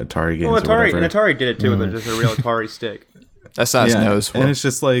play Atari games. Well, or whatever. Atari did it too with just a real Atari stick. That's not his nose. And it's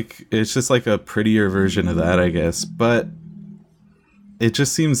just like a prettier version of that, I guess. But it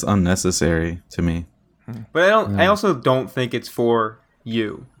just seems unnecessary to me. But I also don't think it's for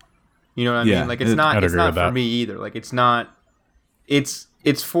you. You know what I mean? Like it's not for that. me either. Like it's not. It's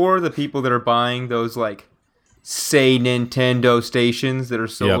for the people that are buying those like say Nintendo stations that are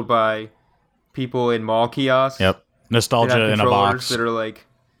sold by people in mall kiosks. Yep. Nostalgia in a box. That are like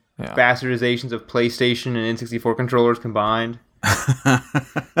bastardizations of PlayStation and N64 controllers combined.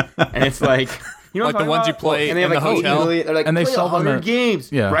 And it's like like the ones you play and they have in like the hotel. They're like, And they play sell them 100 at-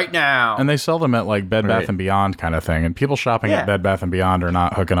 games right now. And they sell them at like Bed Bath Right. and Beyond kind of thing. And people shopping at Bed Bath and Beyond are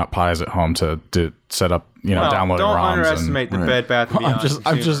not hooking up pies at home to set up, downloading don't ROMs. underestimate the Bed Bath and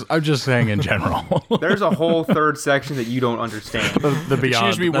Beyond. I'm just saying in general. There's a whole third section that you don't understand. the Beyond.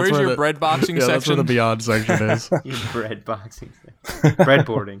 Excuse me, that's where's where your the- bread boxing Yeah, that's where section? the Beyond section is. You bread boxing,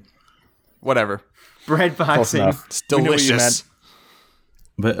 breadboarding, Whatever. bread boxing. enough. It's We knew what you delicious.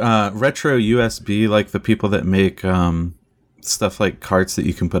 But retro USB, like the people that make stuff like carts that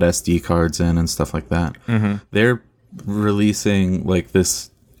you can put SD cards in and stuff like that, they're releasing like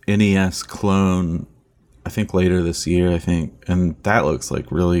this NES clone, I think later this year, and that looks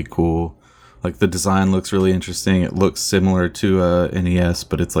like really cool. Like the design looks really interesting. It looks similar to a NES,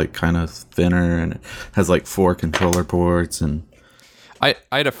 but it's like kind of thinner and it has like 4 controller ports. And I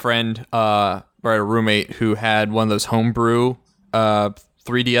had a friend, or a roommate who had one of those homebrew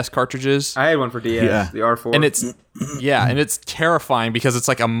 3DS cartridges. I had one for DS, Yeah. the R4. And it's terrifying because it's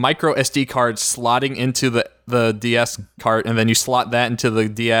like a micro SD card slotting into the DS cart, and then you slot that into the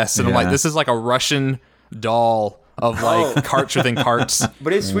DS, and I'm like, Yeah. this is like a Russian doll of like carts within carts.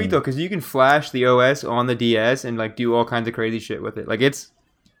 But it's sweet though, because you can flash the OS on the DS and like do all kinds of crazy shit with it. Like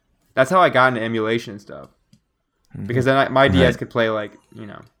that's how I got into emulation and stuff. Because then my DS could play like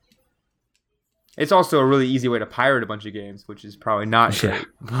It's also a really easy way to pirate a bunch of games, which is probably not great.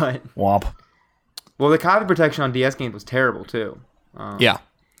 But Womp. well, the copy protection on DS games was terrible too. Yeah.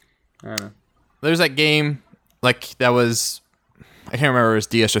 I don't know. There's that game like that was, I can't remember if it was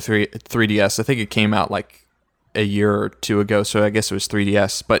DS or 3DS. I think it came out like a year or two ago, so I guess it was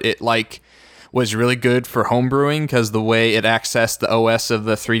 3DS. But it like was really good for homebrewing because the way it accessed the OS of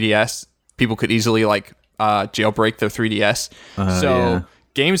the 3DS, people could easily like jailbreak their 3DS. yeah.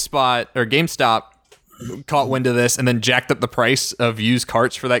 GameStop caught wind of this and then jacked up the price of used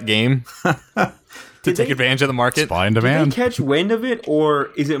carts for that game to take advantage of the market. Supply and Did they demand. catch wind of it, or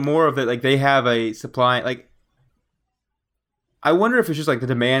is it more of that like they have a supply? Like, I wonder if it's just like the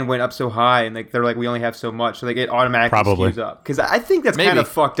demand went up so high and like they're like we only have so much, so like it automatically Probably. skews up. Because I think that's kind Maybe. of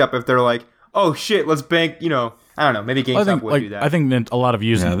fucked up if they're like, oh shit, let's bank. I don't know. Maybe GameStop would do that. I think a lot of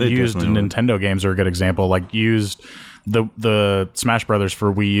used Yeah, they definitely would. Nintendo games are a good example. Like used the Smash Brothers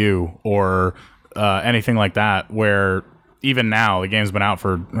for Wii U or anything like that, where even now the game's been out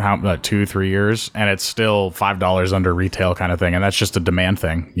for 2-3 years and it's still $5 under retail kind of thing, and that's just a demand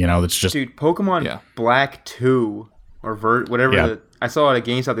thing. That's just Dude, Pokemon Black 2 or whatever Yeah. I saw it at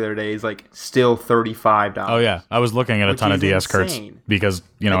GameStop the other day is like still $35. oh yeah. I was looking at a Which ton of is DS carts insane. because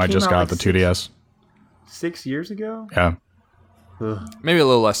I came just out got like the 2DS. 6 years ago? Yeah, Maybe a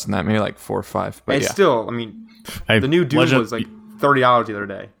little less than that, maybe like 4 or 5. But And yeah. still, I mean, hey, the new Doom Legend- was like $30 the other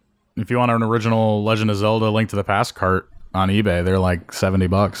day. If you want an original Legend of Zelda Link to the Past cart on eBay, they're like $70,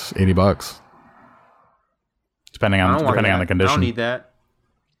 $80, depending I on don't want the that. I don't condition. need that.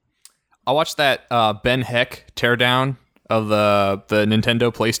 I watched that Ben Heck teardown of the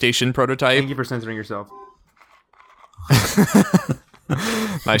Nintendo PlayStation prototype. Thank you for censoring yourself.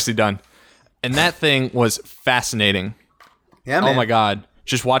 Nicely done. And that thing was fascinating. Yeah, Oh my god.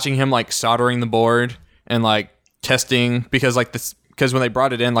 just watching him like soldering the board and like testing because when they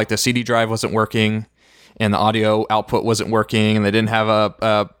brought it in, like the CD drive wasn't working and the audio output wasn't working and they didn't have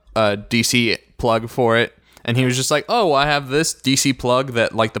a DC plug for it. And he was just like, oh, well, I have this DC plug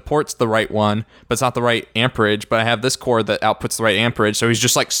that like the port's the right one, but it's not the right amperage, but I have this cord that outputs the right amperage. So he's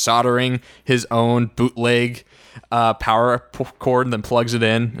just like soldering his own bootleg power cord and then plugs it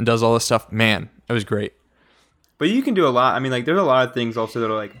in and does all this stuff. Man, it was great. But you can do a lot. I mean, like, there's a lot of things also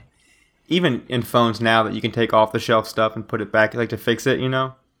that are like, even in phones now that you can take off the shelf stuff and put it back, like to fix it, you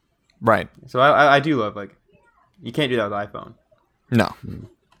know? Right. So I do love, like, you can't do that with iPhone. No.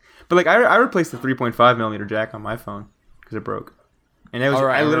 But like I replaced the 3.5 millimeter jack on my phone because it broke, and it was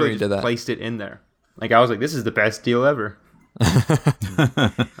I literally just placed it in there. Like I was like, this is the best deal ever.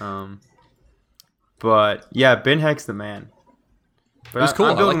 But yeah, Ben Heck's the man. But it was cool.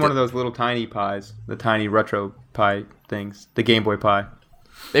 I'm building one of those little tiny pies, the tiny retro pie things, the Game Boy Pie.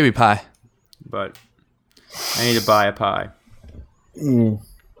 Baby pie. But I need to buy a pie.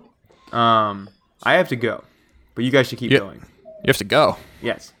 I have to go, but you guys should keep going. You have to go.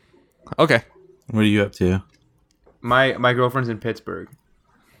 Yes. Okay. What are you up to? My girlfriend's in Pittsburgh,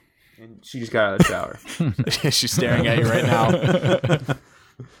 and she just got out of the shower. She's staring at you right now.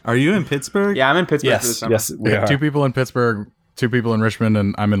 Are you in Pittsburgh? Yeah, I'm in Pittsburgh for the summer. Yes, we are. 2 people in Pittsburgh, 2 people in Richmond,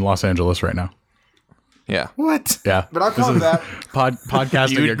 and I'm in Los Angeles right now. Yeah. What? Yeah. But I'll come back.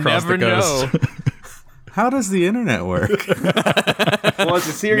 Podcasting You'd across never the coast. know. How does the internet work? Well, it's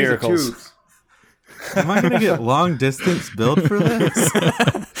a series Miracles. of tubes. Am I going to get long distance billed for this?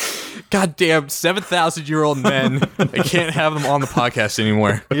 Goddamn 7,000-year-old men. I can't have them on the podcast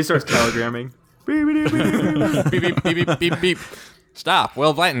anymore. He just starts telegramming. Beep, beep, beep, beep, beep, beep. Stop.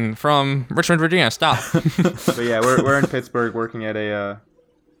 Will Blanton from Richmond, Virginia. Stop. But yeah, we're in Pittsburgh working at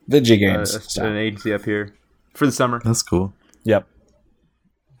Video games. an agency up here for the summer, That's cool. Yep.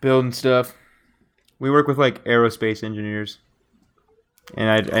 building stuff. We work with like aerospace engineers,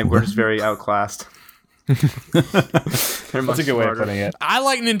 and we're just very outclassed. That's a good way of putting it. I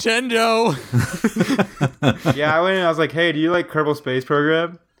like Nintendo. Yeah, I went in and I was like, hey, do you like Kerbal Space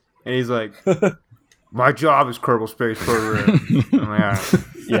Program? And he's like, my job is Kerbal Space Program. I'm like, all right.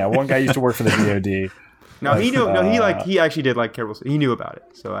 Yeah, one guy used to work for the DoD. No, he knew. No, he actually did like Kerbal. He knew about it.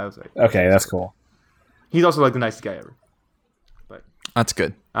 So I was like, Okay, that's cool. he's also like the nicest guy ever. That's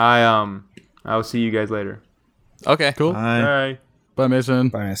good. I will see you guys later. Okay. Cool. Bye. Bye, Mason.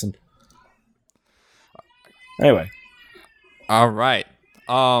 Bye, Mason. Anyway, All right.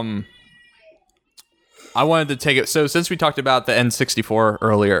 I wanted to take it. So since we talked about the N64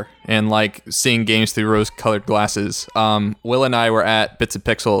 earlier and like seeing games through rose-colored glasses, Will and I were at Bits and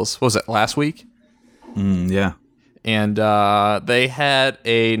Pixels. What was it, last week? Yeah. And they had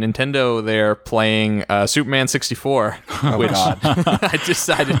a Nintendo there playing Superman 64, which I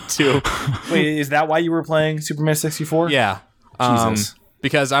decided to. wait, is that why you were playing Superman 64? Yeah. Jesus.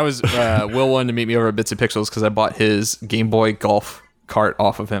 Because I was Will wanted to meet me over at Bits and Pixels because I bought his Game Boy Golf cart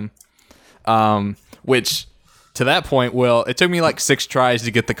off of him. Which, to that point, Will, it took me like 6 tries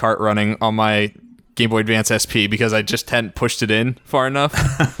to get the cart running on my Game Boy Advance SP because I just hadn't pushed it in far enough.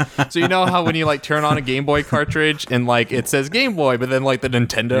 So you know how when you like turn on a Game Boy cartridge and like it says Game Boy, but then like the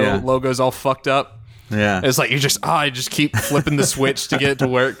Nintendo logo's all fucked up? Yeah. It's like I just keep flipping the switch to get it to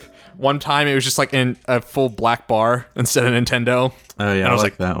work. One time it was just like in a full black bar instead of Nintendo. Oh yeah, I I was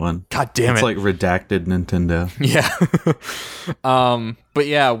like that one. God damn It's it. like redacted Nintendo. Yeah. But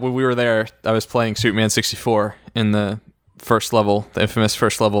yeah, when we were there, I was playing Superman 64 in the first level, the infamous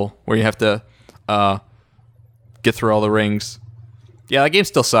first level, where you have to get through all the rings. Yeah, that game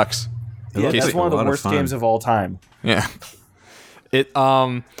still sucks. Yeah, that's like one of a the lot of worst fun. games of all time. Yeah.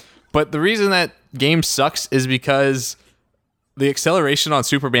 But the reason that game sucks is because the acceleration on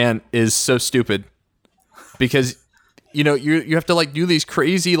Superman is so stupid. Because you know, you have to like do these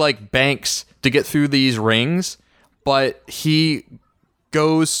crazy like banks to get through these rings, but he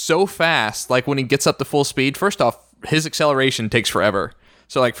goes so fast. Like when he gets up to full speed, first off, his acceleration takes forever.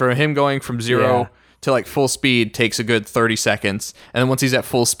 So like for him going from 0 to like full speed takes a good 30 seconds. And then once he's at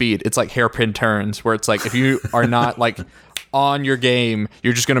full speed, it's like hairpin turns where it's like if you are not like on your game,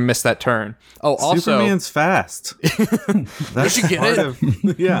 you're just gonna miss that turn. Oh, also Superman's fast. That's you get part it?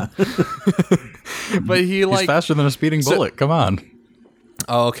 of yeah. but he like He's faster than a speeding bullet. Come on.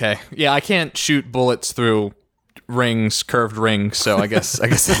 Oh, okay. Yeah, I can't shoot bullets through rings, curved rings, so I guess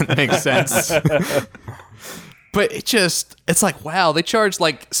that makes sense. But it's like, wow, they charge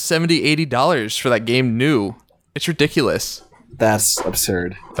like $70, $80 for that game new. It's ridiculous. That's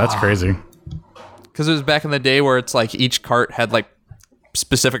absurd. That's crazy. Because it was back in the day where it's like each cart had like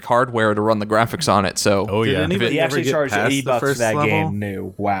specific hardware to run the graphics on it. So, Oh yeah. anybody He ever actually get charged past $80 the for first that level? game.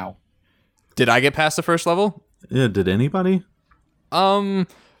 New. Wow. did I get past the first level? Yeah, did anybody?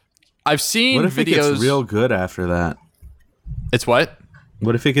 I've seen What if it videos. gets real good after that? It's what?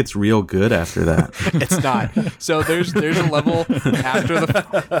 What if it gets real good after that? It's not. So there's a level after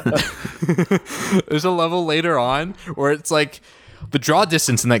the there's a level later on where it's like the draw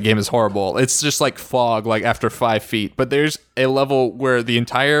distance in that game is horrible. It's just like fog, like after 5 feet. But there's a level where the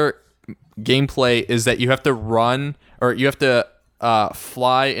entire gameplay is that you have to run or you have to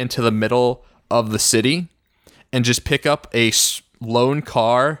fly into the middle of the city and just pick up a lone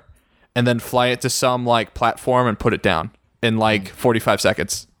car and then fly it to some like platform and put it down in like 45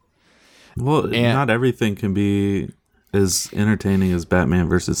 seconds. Well, And- not everything can be as entertaining as Batman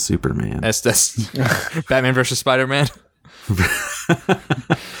versus Superman. That's Batman versus Spider-Man.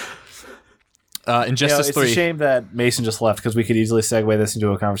 Injustice It's 3. a shame that Mason just left because we could easily segue this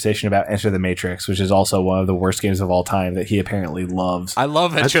into a conversation about Enter the Matrix, which is also one of the worst games of all time that he apparently loves. I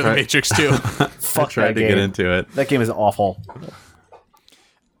love Enter the tried- Matrix too. Fuck Tried that to game. get into it. That game is awful.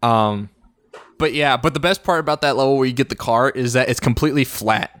 But yeah, but the best part about that level where you get the car is that it's completely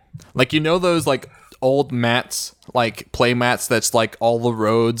flat. Like, you know those like old mats, like play mats that's like all the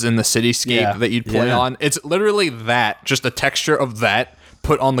roads in the cityscape Yeah. that you'd play Yeah. on? It's literally that, just a texture of that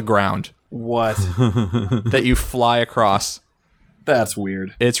put on the ground What? that you fly across. That's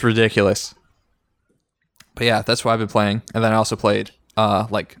weird. It's ridiculous. But yeah, that's what I've been playing. And then I also played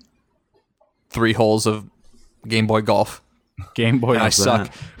like 3 holes of Game Boy Golf. Game Boy. And I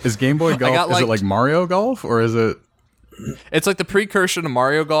suck. Is Game Boy Golf? got, Is it like- like Mario Golf or is it? It's like the precursor to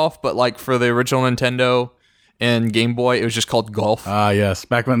Mario Golf, but like for the original Nintendo and Game Boy, it was just called Golf. Ah, yes.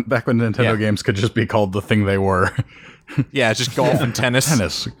 Back when Nintendo Yeah. games could just be called the thing they were. Yeah, it's just golf and tennis.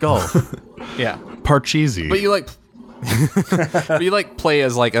 Tennis, golf, Yeah, Parcheesi. but you like play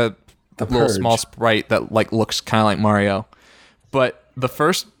as like a little Purge. small sprite that like looks kind of like Mario. But the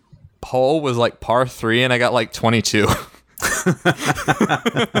first hole was like par 3, and I got like 22.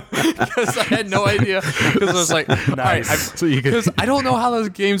 Because I had no idea. Because I was like, nice. so you could, Because I don't know how those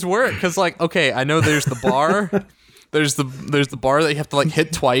games work. Because like, okay, I know there's the bar. There's the bar that you have to like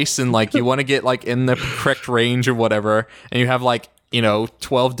hit twice, and like you want to get like in the correct range or whatever, and you have like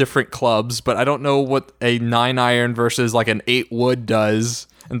 12 different clubs, but I don't know what a 9-iron versus like an 8 wood does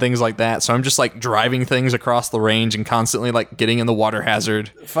and things like that. So I'm just like driving things across the range and constantly like getting in the water hazard.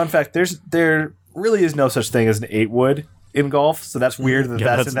 Fun fact: there really is no such thing as an 8 wood in golf, so that's weird that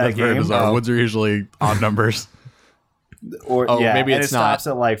that's in that very game. bizarre. Oh. Woods are usually odd numbers. Or Oh, yeah, maybe and it's it not. stops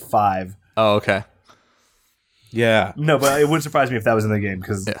at like 5. Oh, okay. Yeah. No, but it wouldn't surprise me if that was in the game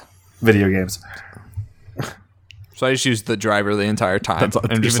because Yeah. video games. So I just used the driver the entire time. That's all-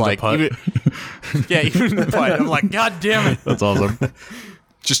 and just even the like, putt? even the putt. I'm like, God damn it. That's awesome.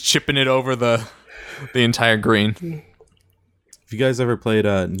 Just chipping it over the entire green. Have you guys ever played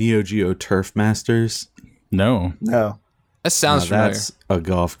Neo Geo Turf Masters? No, No. That sounds familiar. That's a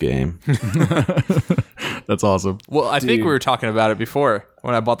golf game. that's awesome. Well, I think we were talking about it before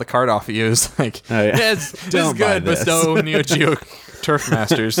when I bought the card off of you. It was like, Oh, yeah. yeah, it's Don't buy good, but this. no Neo Geo Turf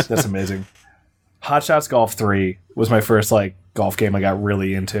Masters. That's amazing. Hot Shots Golf 3 was my first like golf game I got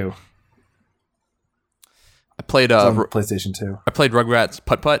really into. I played On PlayStation 2. Rugrats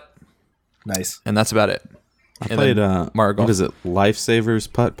Putt Putt, Nice. and that's about it. I And played then Mario Golf. what is it?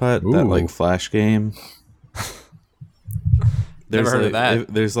 Lifesavers Putt Putt, that Ooh. like flash game. Never heard of that.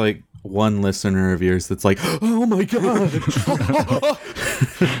 There's like one listener of yours that's like, "Oh my god,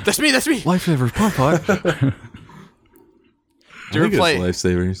 That's me. Lifesavers Putt Putt." Do you ever play?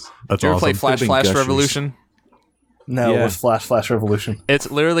 Lifesavers? That's Do you ever play awesome. Flash Flipping Flash gushers. Revolution? No, Yeah. it was Flash Revolution. It's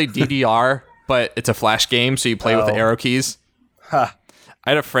literally DDR, but it's a flash game, so you play with the Oh. arrow keys. Ha. I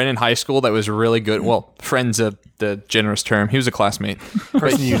had a friend in high school that was really good. Well, friend's the generous term. He was a classmate.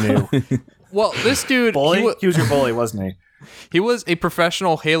 Person you knew. Well, this dude, Bully? He was your bully, wasn't he? he was a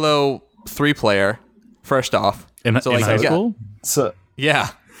professional Halo 3 player, first off. In, So, in like, high he got- school? So Yeah.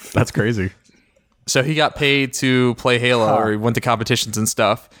 That's crazy. So he got paid to play Halo, Huh. or he went to competitions and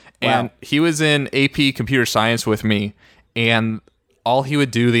stuff. And Wow. he was in AP Computer Science with me, and all he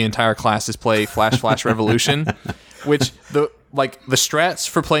would do the entire class is play Flash Revolution, which the strats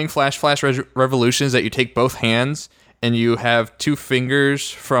for playing Flash Revolution is that you take both hands and you have 2 fingers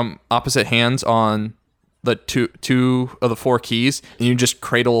from opposite hands on the two of the 4 keys, and you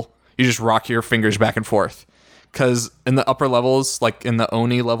just rock your fingers back and forth. Because in the upper levels, like in the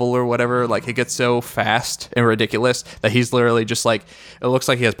Oni level or whatever, like it gets so fast and ridiculous that he's literally just like, it looks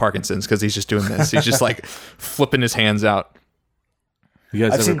like he has Parkinson's because he's just doing this. He's just like flipping his hands out. You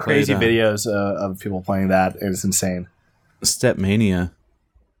guys I've ever seen crazy played, videos of people playing that. It was insane. Stepmania?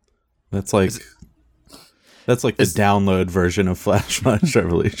 That's like the download version of Flash Punch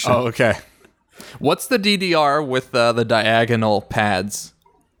Revolution. Oh, okay. What's the DDR with the diagonal pads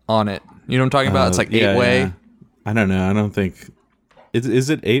on it? You know what I'm talking about? It's like 8-way. Yeah. I don't know. I don't think... Is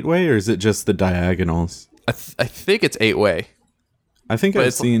it 8-way or is it just the diagonals? I think it's 8-way. I think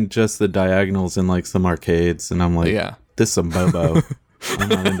I've seen just the diagonals in like some arcades, and I'm like, this is some Bobo. I'm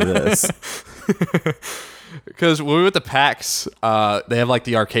not into this. Because when we were at the PAX, they have like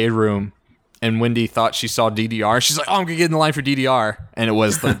the arcade room, and Wendy thought she saw DDR. She's like, "Oh, I'm gonna get in the line for DDR," and it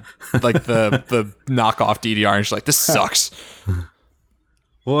was the the knockoff DDR, and she's like, "This sucks."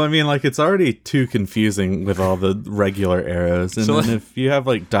 Well, I mean, like, it's already too confusing with all the regular arrows, and then if you have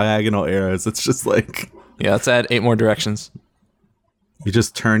like diagonal arrows, it's just like, let's add 8 more directions. You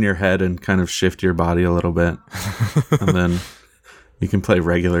just turn your head and kind of shift your body a little bit, and then you can play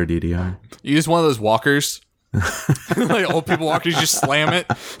regular DDR. You use one of those walkers, like old people walkers. You just slam it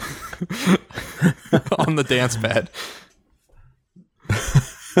on the dance pad.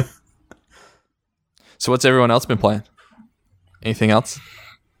 So, what's everyone else been playing? Anything else?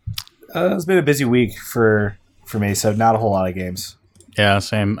 It's been a busy week for me, so not a whole lot of games. Yeah,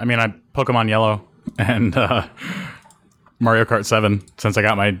 same. I mean, I Pokemon Yellow and Mario Kart 7 since I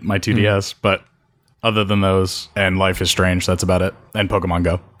got my 2DS, but other than those and Life is Strange, that's about it. And Pokemon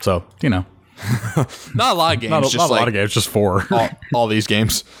Go. So, you know. Not a lot of games. Not a lot of games, just 4. all these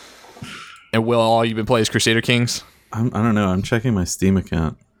games. And Will, all you've been playing is Crusader Kings? I don't know. I'm checking my Steam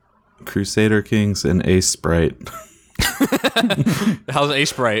account. Crusader Kings and Ace Sprite. How's Ace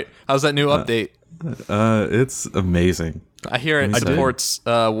Sprite? How's that new update? It's amazing. I hear it supports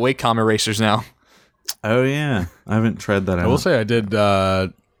Wacom erasers now. Oh yeah, I haven't tried that out. I will say I did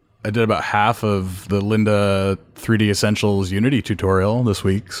about half of the Linda 3D Essentials Unity tutorial this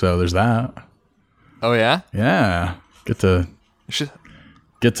week, so there's that. Oh yeah? Yeah. Get to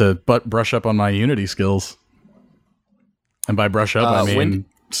brush up on my Unity skills. And by brush up, I mean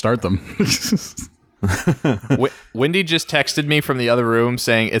start them. Wendy just texted me from the other room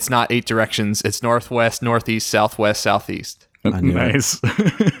saying it's not 8 directions. It's northwest, northeast, southwest, southeast. Nice.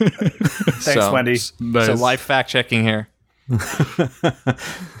 Thanks, Wendy. Nice. So live fact checking here.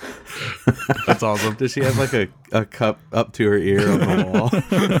 That's awesome. Does she have like a cup up to her ear on the wall?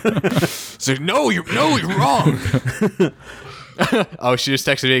 So no, you're wrong. Oh, she just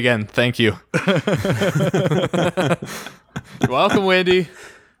texted me again. Thank you. You're welcome, Wendy.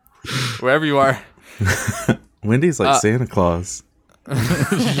 Wherever you are. Wendy's like Santa Claus.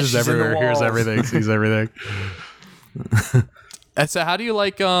 She's just everywhere, hears everything, sees everything. And so how do you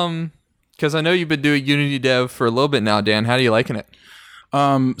like because I know you've been doing Unity dev for a little bit now, Dan. How are you liking it?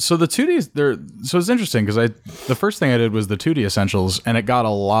 So the 2Ds, so it's interesting because the first thing I did was the 2D Essentials, and it got a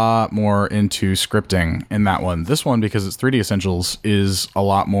lot more into scripting in that one. This one, because it's 3D Essentials, is a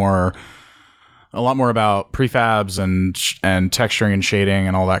lot more about prefabs and texturing and shading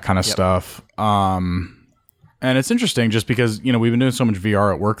and all that kind of stuff. And it's interesting just because, you know, we've been doing so much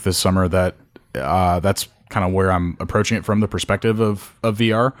VR at work this summer that that's kind of where I'm approaching it from the perspective of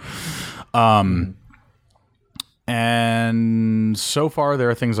VR. And so far there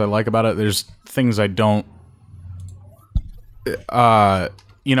are things I like about it. There's things I don't,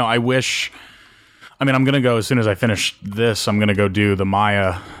 you know, I wish, I mean, I'm going to go, as soon as I finish this, I'm going to go do the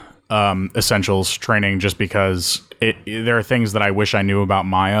Maya Essentials training, just because there are things that I wish I knew about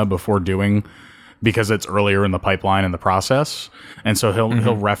Maya before doing, because it's earlier in the pipeline in the process. And so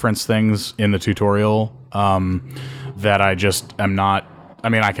he'll reference things in the tutorial that I just am not, I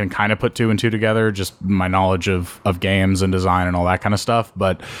mean, I can kind of put 2 and 2 together, just my knowledge of games and design and all that kind of stuff.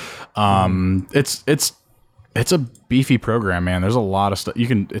 But it's a beefy program, man. There's a lot of stuff.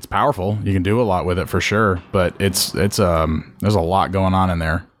 It's powerful. You can do a lot with it for sure. But there's a lot going on in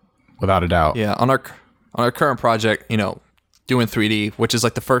there, without a doubt. Yeah, on our current project, you know, doing 3D, which is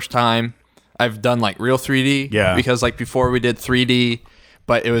like the first time I've done like real 3D. Yeah. Because like before we did 3D,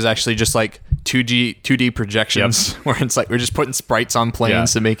 but it was actually just like 2D projections, where it's like we're just putting sprites on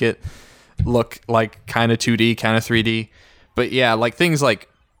planes to make it look like kind of 2D, kind of 3D. But yeah, like things like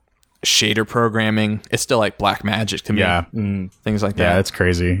shader programming, it's still like black magic to me. Yeah. Things like that. Yeah, it's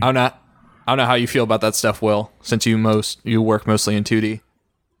crazy. I don't know how you feel about that stuff, Will, since you work mostly in 2D.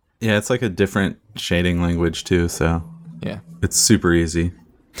 Yeah, it's like a different shading language too, so Yeah. it's super easy.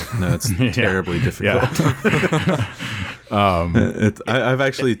 No, it's terribly difficult. I've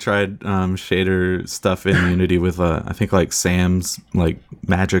actually tried shader stuff in Unity with I think like Sam's like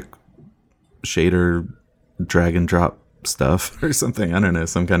magic shader drag and drop stuff or something. I don't know,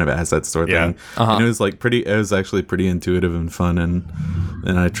 some kind of asset store thing. And it was like it was actually pretty intuitive and fun,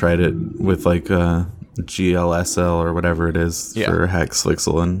 and I tried it with like GLSL or whatever it is for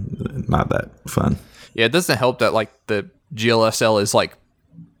Haxflixel, and not that fun. Yeah, it doesn't help that like the GLSL is like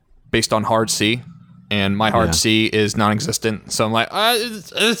based on hard C, and my hard C is non-existent. So I'm like,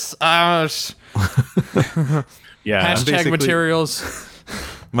 it's Yeah. hashtag materials.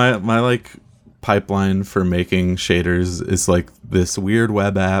 My like pipeline for making shaders is like this weird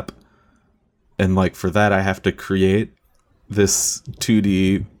web app, and like for that I have to create this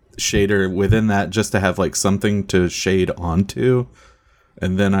 2D shader within that just to have like something to shade onto,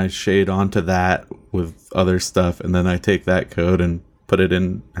 and then I shade onto that with other stuff, and then I take that code and put it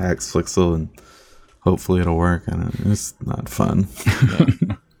in Haxflixel, and hopefully it'll work. And it's not fun.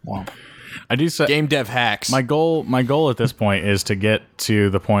 I do say Game dev hacks. my goal at this point is to get to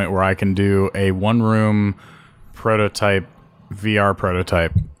the point where I can do a one-room prototype, VR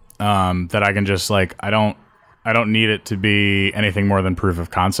prototype, that I can just like I don't need it to be anything more than proof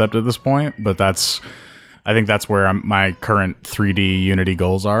of concept at this point, but I think that's where my current 3D Unity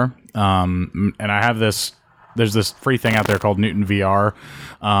goals are. And I have there's this free thing out there called Newton VR,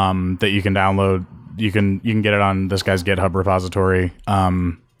 that you can download. You can get it on this guy's GitHub repository.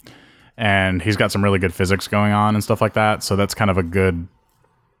 And he's got some really good physics going on and stuff like that. So that's kind of a good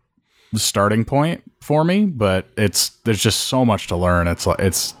starting point for me, but there's just so much to learn.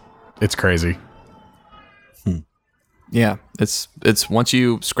 It's crazy. Yeah, it's once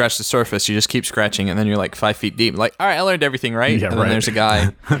you scratch the surface, you just keep scratching, and then you're like 5 feet deep. Like, all right, I learned everything, right? Yeah, and then there's a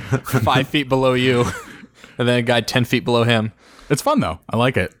guy 5 feet below you, and then a guy 10 feet below him. It's fun though. I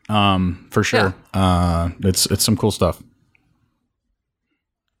like it. For sure. It's some cool stuff.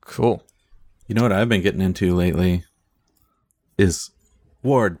 Cool. You know what I've been getting into lately is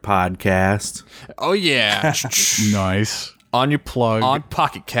Ward Podcast. Oh yeah, Nice. on your Plug on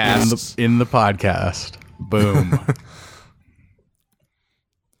Pocket Cast. in the podcast. Boom.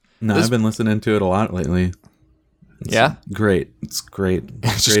 No, I've been listening to it a lot lately. Yeah, Great. It's great.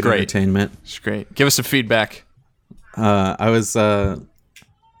 It's just great great. entertainment. it's great. Give us some feedback. I was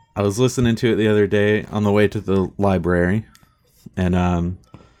listening to it the other day on the way to the library, and I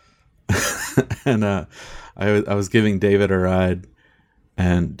was giving David a ride,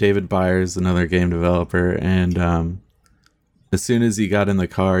 and David Byers, another game developer, and as soon as he got in the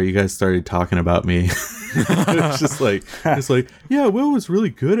car, you guys started talking about me. It's like, yeah, Will was really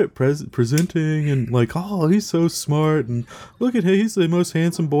good at presenting, and like, oh, he's so smart, and look at him, he's the most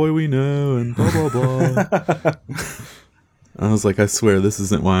handsome boy we know, and blah blah blah. I was like, I swear this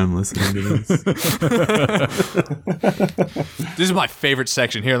isn't why I'm listening to this. This is my favorite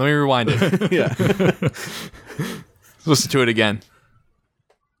section. Here, let me rewind it. Yeah. Let's listen to it again.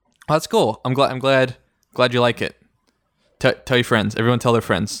 Oh, that's cool. I'm glad you like it. Tell your friends. Everyone tell their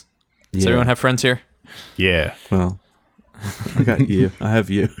friends. Does everyone have friends here? Yeah. Well, I got you. I have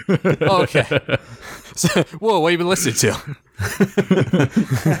you. Oh, okay. So, whoa, what have you been listening to?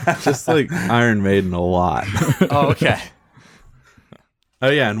 Just like Iron Maiden a lot. Oh, okay. Oh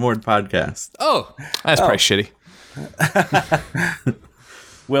yeah, and Ward Podcast. Oh, that's probably shitty.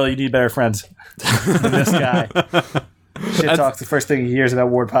 Will, you need better friends than this guy. Shit talk's the first thing he hears about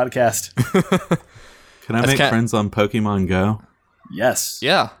Ward Podcast. Can I make friends on Pokemon Go? Yes.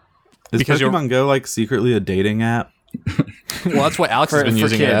 Yeah. Is Because Pokemon Go like secretly a dating app? Well, that's what Alex has been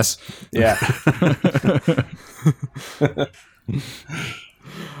using it as. Yeah.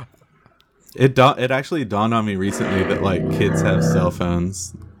 It actually dawned on me recently that like kids have cell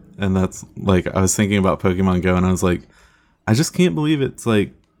phones, and that's like I was thinking about Pokemon Go, and I was like, I just can't believe it's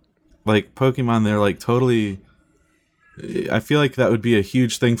like Pokemon. They're like totally. I feel like that would be a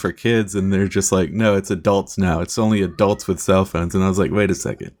huge thing for kids, and they're just like, no, it's adults now. It's only adults with cell phones, and I was like, wait a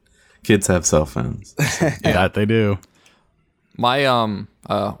second, kids have cell phones. That they do. My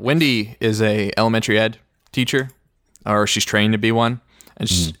Wendy is a elementary ed teacher, or she's trained to be one,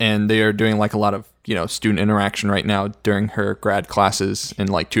 and and they are doing like a lot of student interaction right now during her grad classes and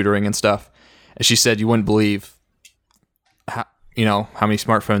like tutoring and stuff. And she said you wouldn't believe how many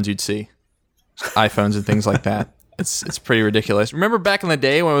smartphones you'd see, iPhones and things like that. It's pretty ridiculous. Remember back in the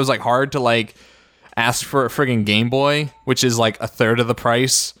day when it was like hard to like ask for a friggin' Game Boy, which is like a third of the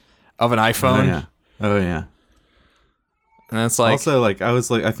price of an iPhone. Oh yeah. And it's like Also, like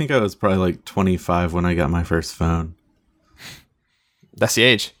I think I was probably like 25 when I got my first phone. that's the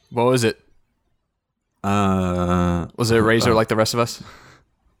age. What was it? Was it a Razor like the rest of us?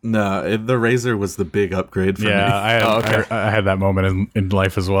 No, the Razor was the big upgrade for me. I had that moment in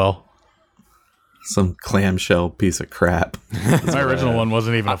life as well. Some clamshell piece of crap. My original one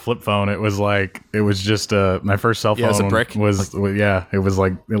wasn't even a flip phone. It was just my first cell phone. Yeah, it was a brick. It was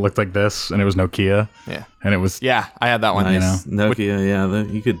like it looked like this, and it was Nokia. Yeah. And it was Yeah, I had that one. Nice.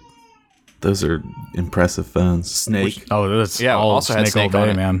 Nokia, you could Those are impressive phones. Snake. Oh, that's Yeah, all also had Snake all Snake on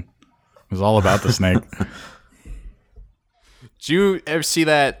day, it. man. It was all about the Snake. Did you ever see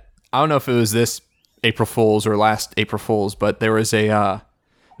that? I don't know if it was this April Fool's or last April Fool's, but there was a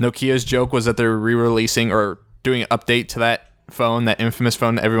Nokia's joke was that they're re-releasing or doing an update to that phone, that infamous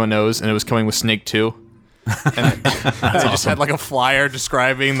phone that everyone knows, and it was coming with Snake 2. And they just had like a flyer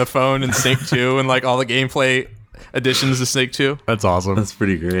describing the phone and Snake 2 and like all the gameplay additions to Snake 2. That's awesome. That's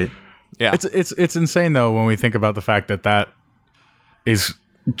pretty great. Yeah. It's insane though when we think about the fact that is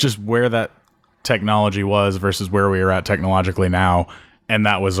just where that technology was versus where we are at technologically now, and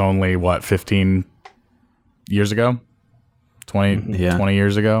that was only what 15 years ago, 20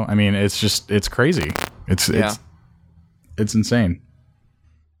 years ago. I mean, it's crazy. It's insane.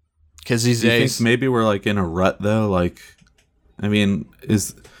 Because these Do you days, think maybe we're like in a rut though? Like, I mean,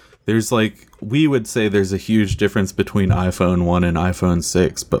 there's like, we would say there's a huge difference between iPhone 1 and iPhone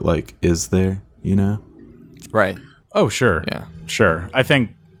 6, but like, is there, you know? right? Oh, sure. Yeah. Sure. I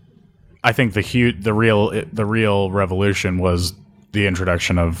think the real revolution was the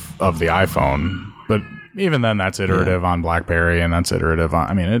introduction of the iPhone. But even then, that's iterative on BlackBerry, and that's iterative on.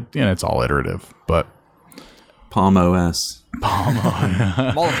 I mean, it's all iterative. But Palm OS.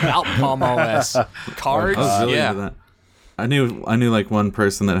 I'm all about Palm OS. Cards, I was really into that. I knew like one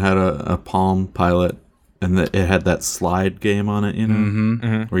person that had a Palm Pilot, and that it had that slide game on it, you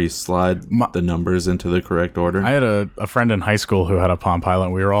know, where you slide the numbers into the correct order. I had a friend in high school who had a Palm Pilot.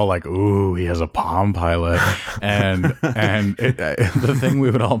 And we were all like, "Ooh, he has a Palm Pilot," and the thing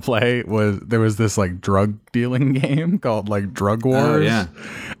we would all play was there was this like drug dealing game called like Drug Wars. Oh, yeah.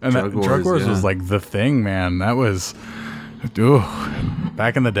 And Drug Wars was like the thing, man. That was. Ooh,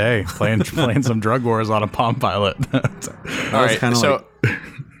 back in the day, playing some Drug Wars on a Palm Pilot. All right, kinda so like go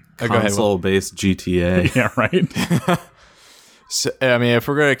ahead. Will. console-based GTA. Yeah, right. So, I mean, if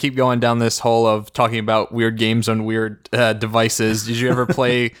we're gonna keep going down this hole of talking about weird games on weird devices, did you ever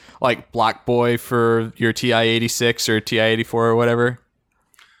play like Block Boy for your TI-86 or TI-84 or whatever?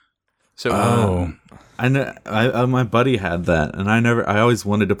 So, I know. My buddy had that, and I always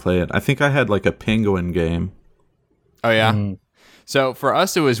wanted to play it. I think I had like a Penguin game. oh yeah. So for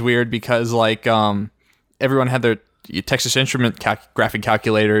us, it was weird because like everyone had their Texas Instrument graphic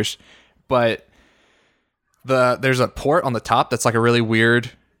calculators, but there's a port on the top that's like a really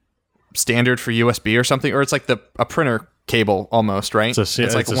weird standard for USB or something, or it's like a printer cable almost, right? It's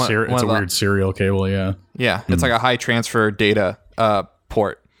a weird serial cable, yeah. Yeah, it's like a high transfer data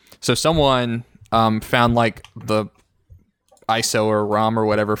port. So someone found like the ISO or ROM or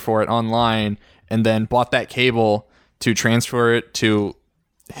whatever for it online, and then bought that cable to transfer it to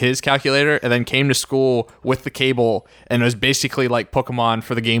his calculator, and then came to school with the cable, and it was basically like Pokemon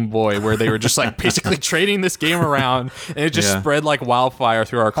for the Game Boy, where they were just like basically trading this game around, and it just spread like wildfire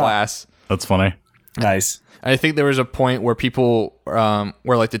through our class. That's funny. Nice. I think there was a point where people,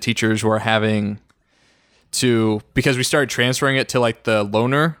 where like the teachers were having to, because we started transferring it to like the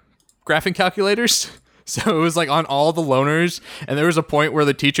loaner graphing calculators. So it was like on all the loaners, and there was a point where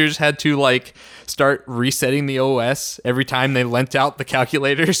the teachers had to like start resetting the OS every time they lent out the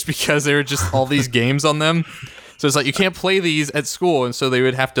calculators because there were just all these games on them. So it's like you can't play these at school, and so they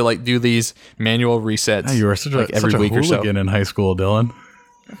would have to like do these manual resets. Yeah, you were such every week or so. Hooligan in high school, Dylan.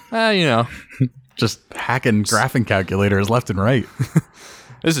 You know, just hacking graphing calculators left and right.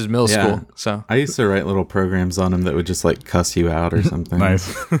 this is middle school, so I used to write little programs on them that would just like cuss you out or something.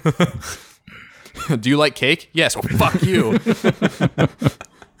 Nice. Do you like cake? Yes. Well, fuck you.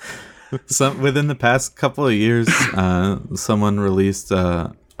 Within the past couple of years, someone released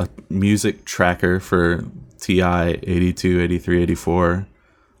a music tracker for TI 82, 83, 84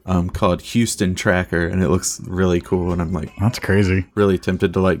 called Houston Tracker, and it looks really cool. And I'm like, that's crazy. Really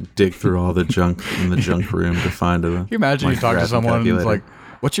tempted to like dig through all the junk in the junk room to find a. Can you imagine you talk to someone who's like,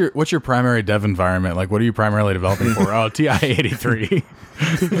 what's your primary dev environment? Like, what are you primarily developing for? Oh, TI 83.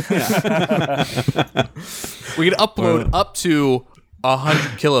 We could upload up to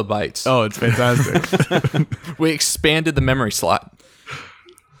 100 kilobytes. Oh, it's fantastic. We expanded the memory slot.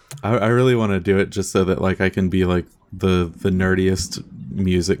 I really want to do it just so that like I can be like the nerdiest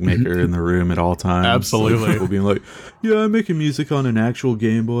music maker in the room at all times. Absolutely. Like, people being like, yeah, I'm making music on an actual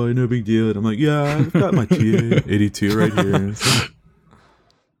Game Boy, no big deal. And I'm like, yeah, I've got my TI 82 right here.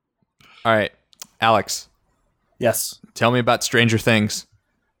 All right, Alex. Yes. Tell me about Stranger Things.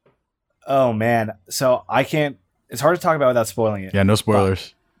 Oh man, so I can't. It's hard to talk about without spoiling it. Yeah, no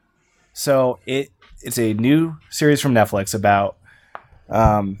spoilers. So it's a new series from Netflix about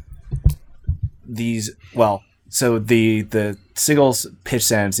these. Well, so the single pitch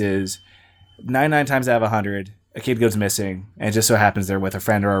sentence is 99 times out of 100 a kid goes missing, and it just so happens they're with a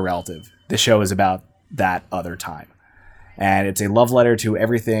friend or a relative. The show is about that other time. And it's a love letter to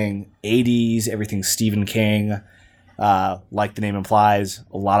everything 80s, everything Stephen King. Like the name implies,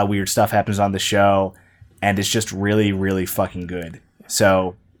 a lot of weird stuff happens on the show, and it's just really, really fucking good.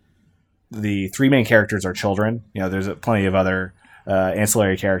 So the three main characters are children. You know, there's plenty of other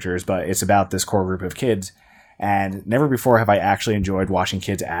ancillary characters, but it's about this core group of kids. And never before have I actually enjoyed watching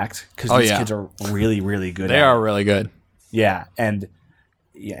kids act, because these kids are really, really good. They are really good. Yeah, and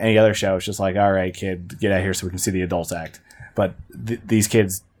any other show, it's just like, all right, kid, get out of here so we can see the adults act. But these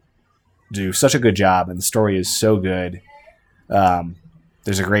kids do such a good job, and the story is so good.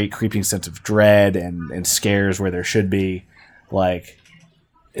 There's a great creeping sense of dread and scares where there should be. Like,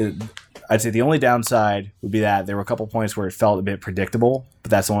 I'd say the only downside would be that there were a couple points where it felt a bit predictable, but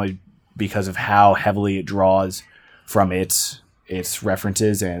that's only because of how heavily it draws from its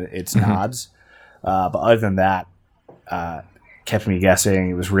references and its nods. But other than that, kept me guessing.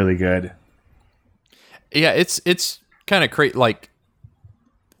 It was really good. Yeah, it's kind of crazy. Like,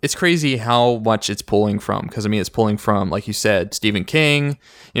 it's crazy how much it's pulling from. Because I mean, it's pulling from, like you said, Stephen King.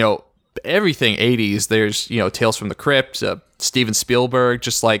 You know, everything 80s. There's, you know, Tales from the Crypt, Steven Spielberg.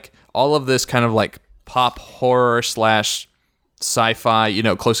 Just like all of this kind of like pop horror / sci-fi. You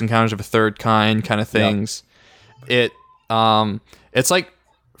know, Close Encounters of a Third Kind kind of things. Yep. It's like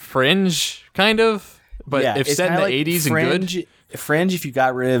Fringe kind of, but if set in the 80s Fringe, and good. Fringe, if you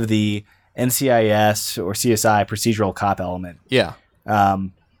got rid of the NCIS or CSI procedural cop element. Yeah.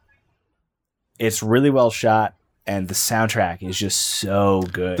 It's really well shot, and the soundtrack is just so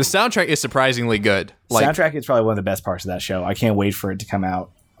good. The soundtrack is surprisingly good. Like, soundtrack is probably one of the best parts of that show. I can't wait for it to come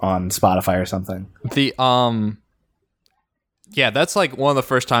out on Spotify or something. The yeah, that's like one of the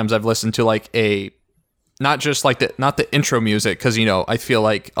first times I've listened to like a not the intro music, because you know I feel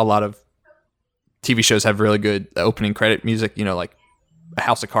like a lot of TV shows have really good opening credit music, you know, like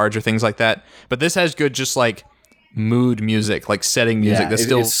House of Cards or things like that. But this has good just like mood music, like setting music that's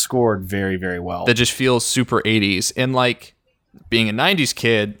still it's scored very, very well. That just feels super 80s. And like being a 90s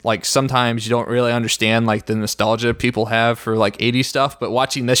kid, like sometimes you don't really understand like the nostalgia people have for like 80s stuff, but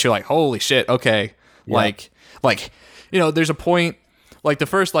watching this you're like, holy shit, okay. Yeah. Like you know, there's a point, like the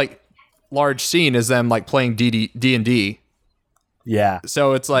first like large scene is them like playing D&D. Yeah.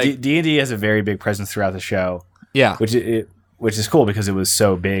 So it's like D&D has a very big presence throughout the show. Yeah. Which is cool because it was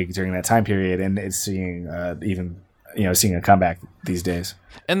so big during that time period, and it's seeing seeing a comeback these days.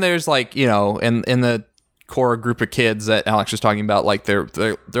 And there's like, you know, in the core group of kids that Alex was talking about, like they're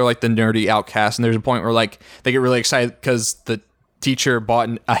like the nerdy outcasts, and there's a point where like they get really excited because the teacher bought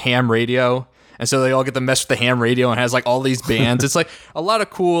a ham radio, and so they all get to mess with the ham radio and has like all these bands. It's like a lot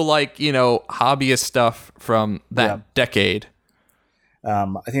of cool like, you know, hobbyist stuff from that decade. I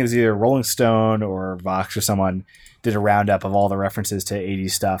think it was either Rolling Stone or Vox or someone did a roundup of all the references to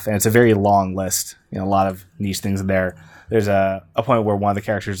 80s stuff, and it's a very long list. You know, a lot of niche things in there. There's a point where one of the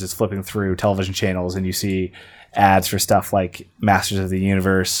characters is flipping through television channels, and you see ads for stuff like Masters of the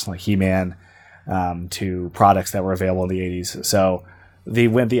Universe, like He-Man, to products that were available in the 80s. So they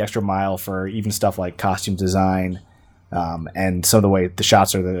went the extra mile for even stuff like costume design, and some of the way the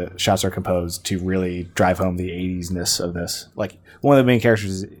shots are composed to really drive home the 80s-ness of this. Like, one of the main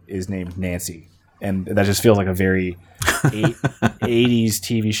characters is named Nancy, and that just feels like a very 80s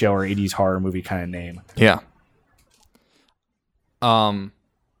TV show or 80s horror movie kind of name. Yeah.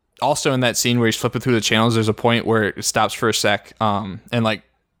 Also in that scene where he's flipping through the channels, there's a point where it stops for a sec, and like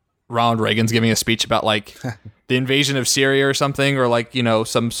Ronald Reagan's giving a speech about like the invasion of Syria or something, or like, you know,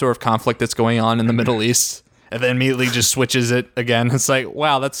 some sort of conflict that's going on in the Middle East, and then immediately just switches it again. It's like,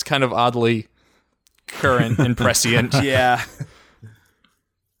 wow, that's kind of oddly current and prescient. Yeah.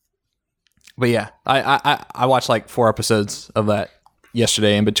 But yeah, I watched like 4 episodes of that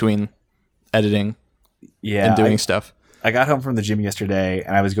yesterday in between editing and doing stuff. I got home from the gym yesterday,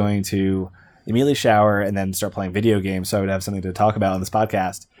 and I was going to immediately shower and then start playing video games so I would have something to talk about on this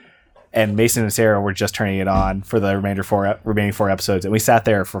podcast. And Mason and Sarah were just turning it on for the remaining 4 episodes, and we sat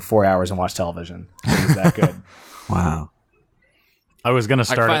there for 4 hours and watched television. It was that good. Wow. I was going to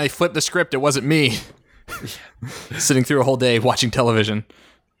start. I finally flipped the script. It wasn't me sitting through a whole day watching television.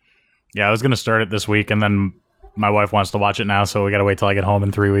 Yeah, I was going to start it this week, and then my wife wants to watch it now, so we got to wait till I get home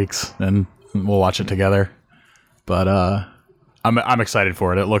in 3 weeks, and we'll watch it together. But I'm excited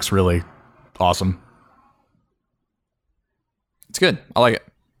for it. It looks really awesome. It's good. I like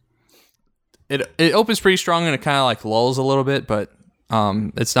it. It opens pretty strong, and it kind of like lulls a little bit, but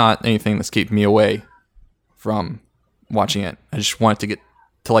it's not anything that's keeping me away from watching it. I just want it to get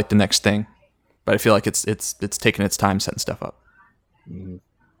to like the next thing, but I feel like it's taking its time setting stuff up. Mm-hmm.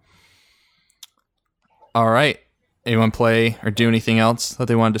 All right. Anyone play or do anything else that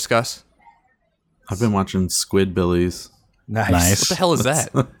they want to discuss? I've been watching Squidbillies. What the hell is that?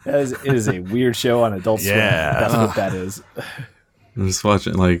 It is a weird show on Adult Swim. Yeah. That's what that is. I'm just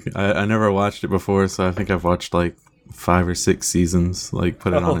watching, like, I never watched it before, so I think I've watched, like, 5 or 6 seasons, like,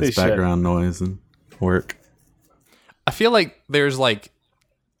 put it on Holy as shit. background noise and work. I feel like there's like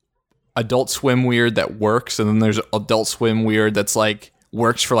Adult Swim weird that works, and then there's Adult Swim weird that's like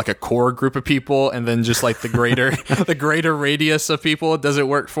works for like a core group of people, and then just like the greater the greater radius of people it doesn't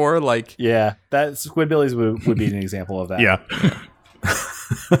work for. Like, Yeah, that Squidbillies would be an example of that. Yeah.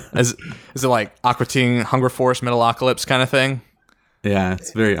 is it like Aqua Teen, Hunger Force, Metalocalypse kind of thing? Yeah,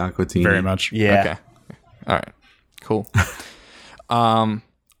 it's very Aqua Teen. Very much. Yeah. Okay. All right. Cool.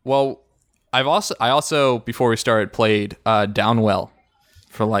 Well, I also before we started played Downwell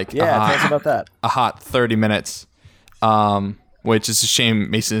for like Yeah, tell us about that. a hot 30 minutes. Which is a shame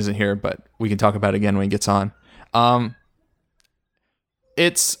Mason isn't here, but we can talk about it again when he gets on.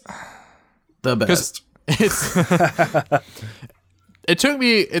 It's The best. it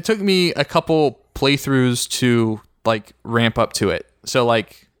took me a couple playthroughs to like ramp up to it. So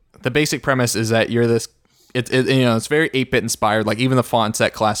like the basic premise is that you're this it's very 8-bit inspired, like even the font's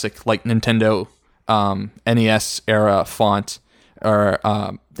that classic like Nintendo NES era font or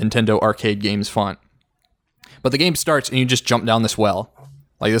Nintendo arcade games font. But the game starts and you just jump down this well.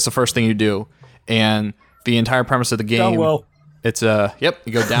 Like that's the first thing you do. And the entire premise of the game Down well. it's you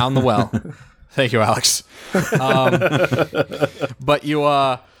go down the well. Thank you, Alex. But you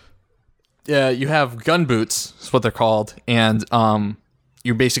you have gun boots, is what they're called, and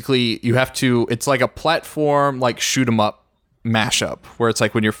you have to. It's like a platform, like shoot 'em up mashup, where it's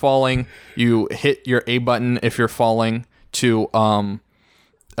like when you're falling, you hit your A button if you're falling to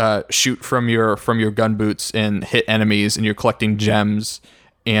shoot from your gun boots and hit enemies, and you're collecting gems,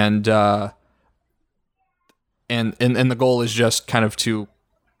 and the goal is just kind of to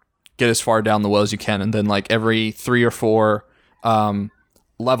get as far down the well as you can, and then like every 3 or 4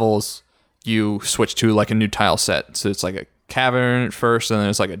 levels you switch to like a new tile set. So it's like a cavern at first, and then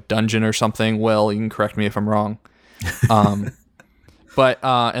it's like a dungeon or something. Well, you can correct me if I'm wrong. But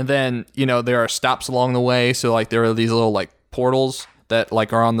and then there are stops along the way. So like there are these little like portals that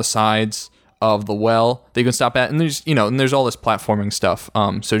like are on the sides of the well that you can stop at, and there's all this platforming stuff.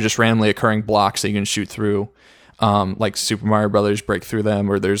 So just randomly occurring blocks that you can shoot through. Like Super Mario Brothers, break through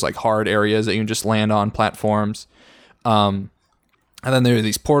them, or there's like hard areas that you can just land on platforms. And then there are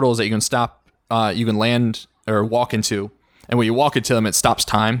these portals that you can stop, you can land or walk into. And when you walk into them, it stops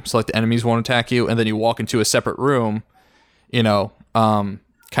time. So like the enemies won't attack you. And then you walk into a separate room, kind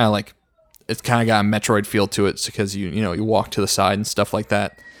of like, it's kind of got a Metroid feel to it because you walk to the side and stuff like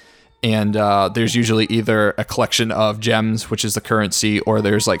that. And there's usually either a collection of gems, which is the currency, or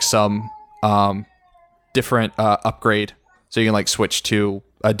there's like some different upgrade. So you can like switch to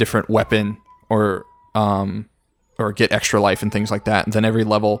a different weapon or get extra life and things like that. And then every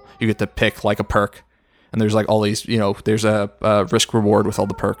level you get to pick like a perk. And there's like all these, there's a risk reward with all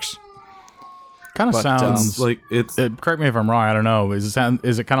the perks. Kind of sounds like it's correct me if I'm wrong. I don't know. Is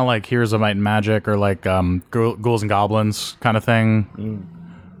it kind of like Heroes of Might and Magic or like Ghouls and Goblins kind of thing?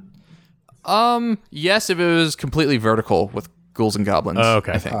 Yes, if it was completely vertical with Ghouls and Goblins. Oh,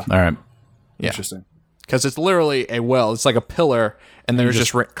 okay. I think. All right. Yeah. Interesting. Because it's literally a well. It's like a pillar, and there's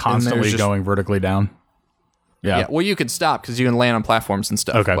just Constantly going vertically down. Yeah. Well, you can stop because you can land on platforms and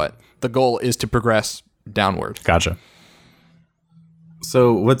stuff. Okay. But the goal is to progress downward. Gotcha.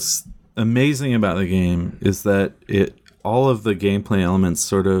 So what's amazing about the game is that all of the gameplay elements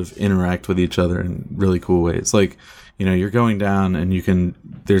sort of interact with each other in really cool ways. Like, you're going down and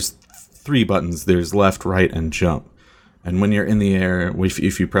there's 3 buttons. There's left, right, and jump. And when you're in the air,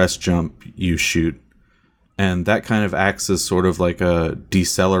 if you press jump, you shoot. And that kind of acts as sort of like a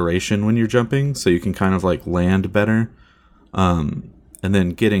deceleration when you're jumping, so you can kind of like land better. And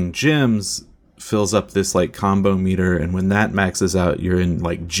then getting gems fills up this like combo meter, and when that maxes out, you're in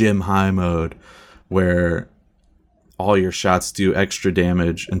like gem high mode, where all your shots do extra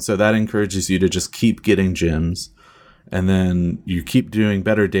damage. And so that encourages you to just keep getting gems, and then you keep doing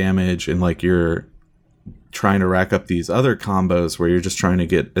better damage, and like you're trying to rack up these other combos where you're just trying to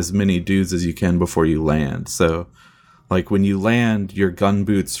get as many dudes as you can before you land. So like when you land, your gun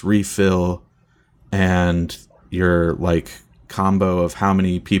boots refill, and your like combo of how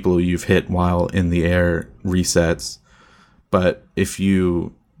many people you've hit while in the air resets. But if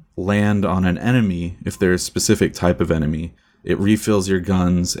you land on an enemy, if there's a specific type of enemy, it refills your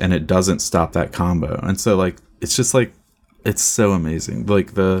guns and it doesn't stop that combo. And so like it's just like it's so amazing.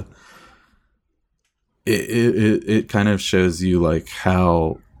 Like it kind of shows you like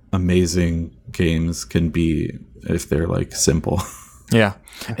how amazing games can be if they're like simple. Yeah.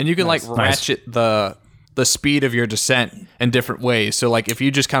 And you can like ratchet the speed of your descent in different ways. So like if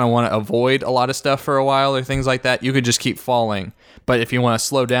you just kind of want to avoid a lot of stuff for a while or things like that, you could just keep falling. But if you want to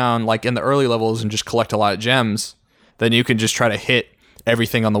slow down like in the early levels and just collect a lot of gems, then you can just try to hit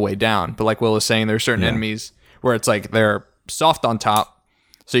everything on the way down. But like Will was saying, there's certain enemies where it's like they're soft on top,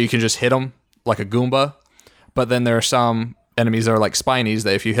 so you can just hit them like a Goomba. But then there are some enemies that are like spinies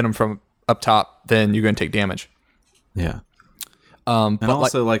that if you hit them from up top, then you're going to take damage. Yeah. And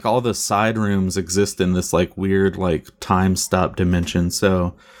also like all the side rooms exist in this like weird like time stop dimension.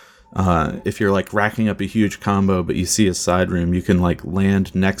 So if you're like racking up a huge combo but you see a side room, you can like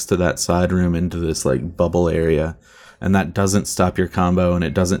land next to that side room into this like bubble area, and that doesn't stop your combo and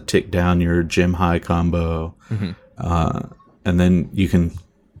it doesn't tick down your gem high combo. And then you can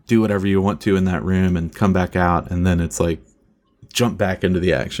do whatever you want to in that room and come back out, and then it's like jump back into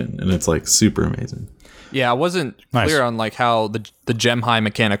the action, and it's like super amazing. Yeah, I wasn't clear on like how the gem high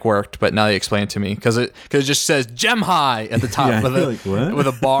mechanic worked, but now you explain it to me because it just says gem high at the top with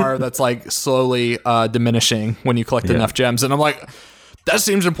a bar that's like slowly diminishing when you collect enough gems, and I'm like, that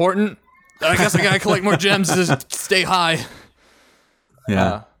seems important. I guess I gotta collect more gems to stay high.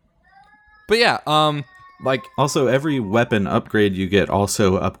 Yeah, but yeah, like also every weapon upgrade you get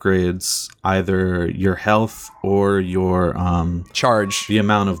also upgrades either your health or your charge, the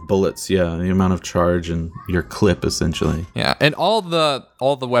amount of bullets, the amount of charge and your clip essentially. Yeah, and all the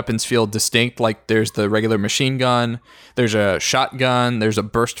weapons feel distinct. Like there's the regular machine gun, there's a shotgun, there's a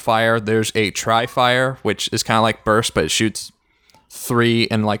burst fire, there's a tri-fire, which is kind of like burst, but it shoots 3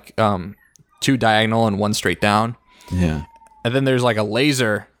 and like 2 diagonal and 1 straight down. Yeah, and then there's like a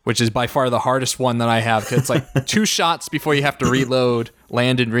laser, which is by far the hardest one that I have, because it's like 2 shots before you have to reload,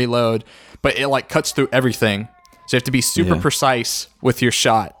 land and reload, but it like cuts through everything. So you have to be super precise with your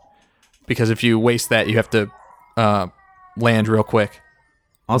shot, because if you waste that, you have to land real quick.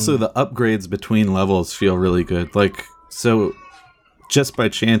 Also, the upgrades between levels feel really good. Like, so just by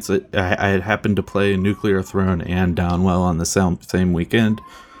chance, I had happened to play Nuclear Throne and Downwell on the same weekend,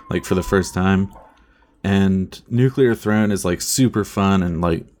 like for the first time. And Nuclear Throne is like super fun and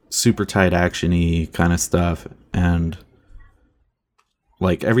like super tight action-y kind of stuff. And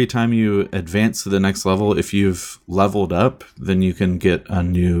like every time you advance to the next level, if you've leveled up, then you can get a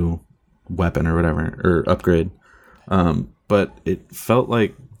new weapon or whatever, or upgrade. But it felt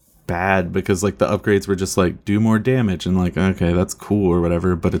like bad because like the upgrades were just like do more damage and like, okay, that's cool or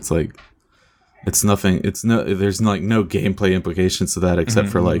whatever. But it's like, it's nothing. There's like no gameplay implications to that except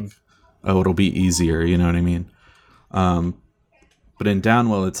for like, oh, it'll be easier, you know what I mean? But in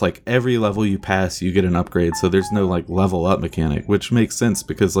Downwell, it's like every level you pass, you get an upgrade, so there's no like level up mechanic, which makes sense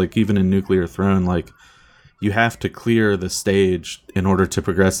because like even in Nuclear Throne, like you have to clear the stage in order to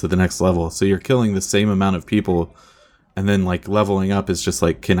progress to the next level. So you're killing the same amount of people, and then like leveling up is just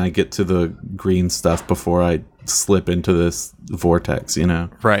like, can I get to the green stuff before I slip into this vortex, you know?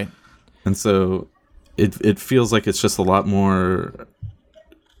 Right. And so it feels like it's just a lot more...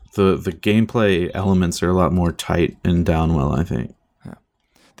 The gameplay elements are a lot more tight in Downwell, I think. Yeah.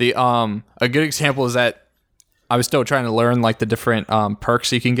 The a good example is that I was still trying to learn like the different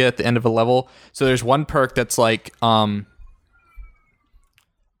perks you can get at the end of a level. So there's one perk that's like so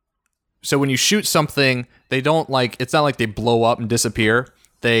when you shoot something, they don't like, it's not like they blow up and disappear.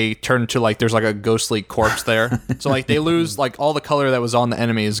 They turn to like there's like a ghostly corpse there. So like they lose like all the color that was on the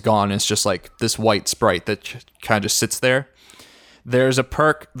enemy is gone. It's just like this white sprite that kind of just sits there. There's a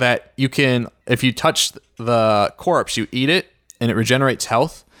perk that you can, if you touch the corpse, you eat it and it regenerates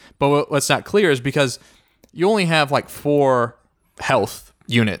health. But what's not clear is because you only have like 4 health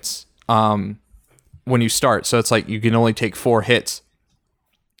units when you start. So it's like you can only take 4 hits.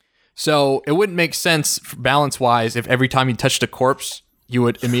 So it wouldn't make sense balance-wise if every time you touched a corpse, you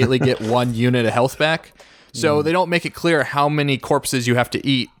would immediately get 1 unit of health back. So they don't make it clear how many corpses you have to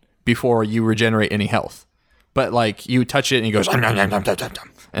eat before you regenerate any health. But like you touch it and it goes, and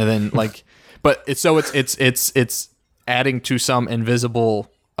then like, but it's adding to some invisible.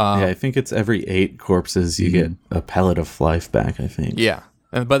 I think it's every 8 corpses you get a pellet of life back. I think. Yeah,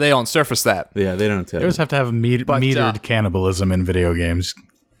 but they don't surface that. Yeah, they don't. You always have to have metered cannibalism in video games.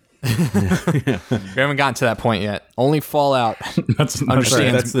 We haven't gotten to that point yet. Only Fallout. That's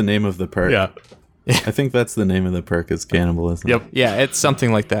the name of the perk. Yeah, I think that's the name of the perk is cannibalism. Yep. Yeah, it's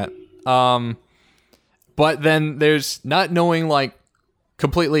something like that. But then there's not knowing like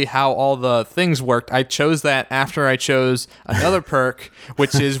completely how all the things worked. I chose that after I chose another perk,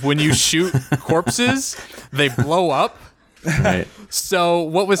 which is when you shoot corpses, they blow up Right. So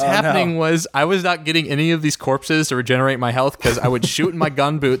what was happening was I was not getting any of these corpses to regenerate my health because I would shoot in my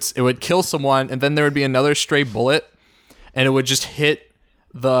gun boots, it would kill someone, and then there would be another stray bullet, and it would just hit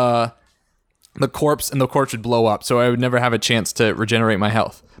the corpse, and the corpse would blow up. So I would never have a chance to regenerate my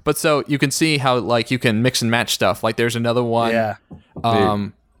health. But so you can see how like you can mix and match stuff. Like there's another one. Yeah.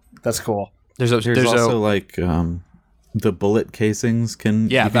 That's cool. There's also like the bullet casings can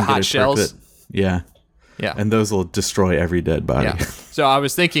Yeah, you the can hot get a perk shells. Yeah. Yeah. And those will destroy every dead body. Yeah. So I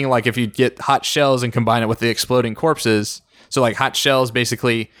was thinking like if you get hot shells and combine it with the exploding corpses. So like hot shells,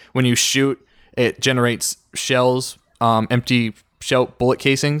 basically when you shoot, it generates shells, empty shell bullet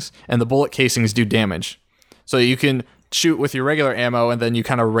casings, and the bullet casings do damage. So you can shoot with your regular ammo, and then you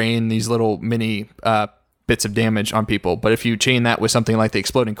kind of rain these little mini bits of damage on people. But if you chain that with something like the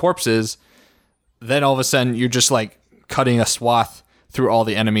exploding corpses, then all of a sudden you're just like cutting a swath through all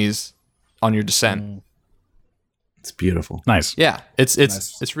the enemies on your descent. It's beautiful. Nice. Yeah, it's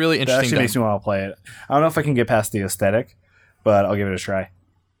really That interesting. actually makes me want to play it. I don't know if I can get past the aesthetic, but I'll give it a try.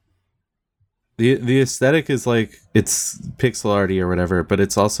 The aesthetic is like it's pixel arty or whatever, but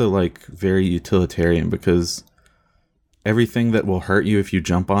it's also like very utilitarian because everything that will hurt you if you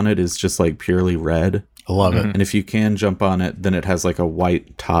jump on it is just like purely red. I love it. And if you can jump on it, then it has like a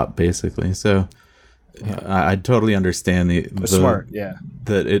white top basically. So I totally understand the Smart, yeah.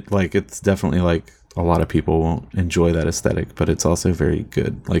 that it like it's definitely like a lot of people won't enjoy that aesthetic, but it's also very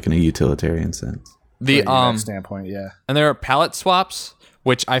good, like in a utilitarian sense. The From a UX standpoint, yeah. and there are palette swaps,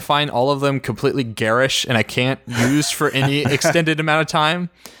 which I find all of them completely garish, and I can't use for any extended amount of time.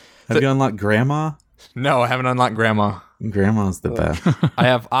 Have you unlocked Grandma? No, I haven't unlocked Grandma. Grandma's the best. I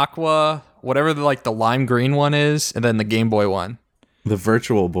have Aqua, whatever the lime green one is, and then the Game Boy one. The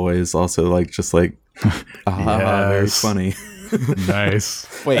Virtual Boy is also like just like very Yes. funny. Nice.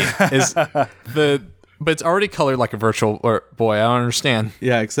 Wait, but it's already colored like a Virtual Boy. I don't understand.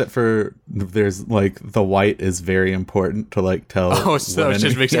 Yeah, except for there's like the white is very important to like tell. Oh, so when it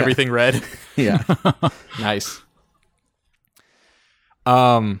just makes everything red. Yeah. Nice.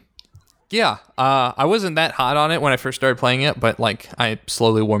 Yeah. I wasn't that hot on it when I first started playing it, but like I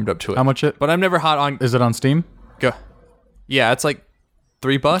slowly warmed up to it. How much it? But I'm never hot on. Is it on Steam? Go. Yeah, it's like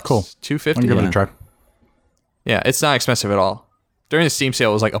 $3. Cool. $2.50. I'll give it Yeah. a try. Yeah, it's not expensive at all. During the Steam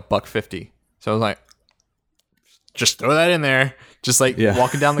sale, it was like $1.50. So I was like, just throw that in there. Just like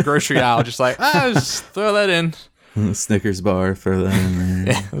walking down the grocery aisle, just like, just throw that in. Snickers bar for that in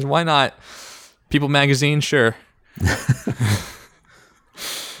there. Yeah, why not? People Magazine, sure.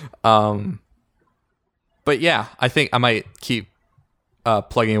 But yeah, I think I might keep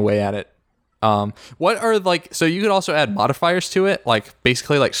plugging away at it. What are like? So you could also add modifiers to it, like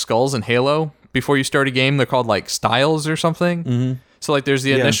basically like skulls and Halo. Before you start a game, they're called like styles or something. Mm-hmm. So like, there's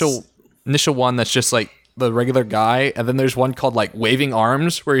the initial one that's just like the regular guy, and then there's one called like waving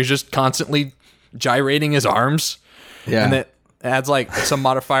arms, where he's just constantly gyrating his arms. Yeah. And it adds like some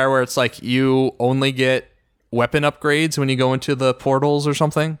modifier where it's like you only get weapon upgrades when you go into the portals or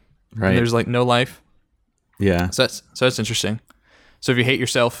something. Right. And there's like no life. Yeah. So that's interesting. So if you hate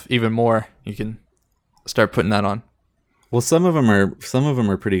yourself even more, you can start putting that on. Well, some of them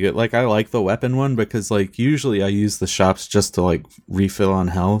are pretty good. Like I like the weapon one because like usually I use the shops just to like refill on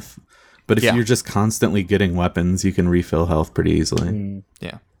health. But if you're just constantly getting weapons, you can refill health pretty easily.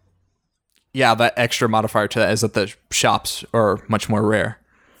 Yeah. Yeah, that extra modifier to that is that the shops are much more rare.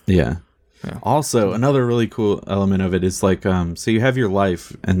 Yeah. Also, another really cool element of it is like, so you have your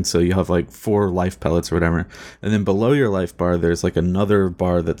life, and so you have like 4 life pellets or whatever, and then below your life bar, there's like another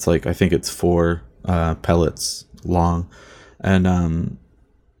bar that's like, I think it's 4 pellets long, and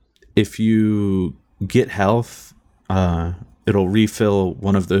if you get health, it'll refill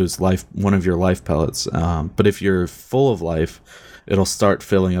one of your life pellets. But if you're full of life, it'll start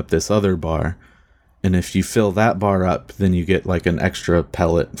filling up this other bar. And if you fill that bar up, then you get like an extra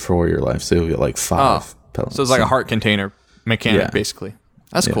pellet for your life. So you'll get like 5 pellets. So it's like a heart container mechanic, basically.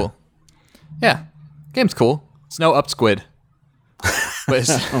 That's cool. Yeah. Game's cool. It's no Up Squid. But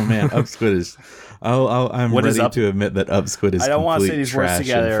it's, Oh man, Up Squid is. I'm What is ready Up? to admit that Up Squid is I don't want to say complete these words trash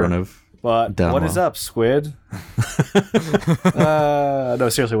together, in front of. But Download. what is up, Squid? No,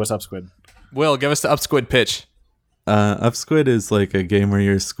 seriously, what's up, Squid? Will, give us the Up Squid pitch. Up Squid is like a game where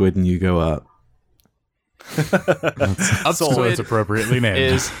you're a squid and you go up. Up So Squid it's appropriately named.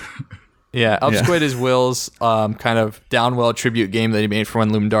 is Up Squid is Will's kind of downwell tribute game that he made for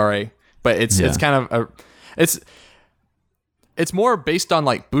When Loomed Dare. But it's kind of it's more based on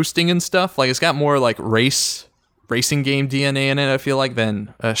like boosting and stuff. Like it's got more like racing game DNA in it, I feel like,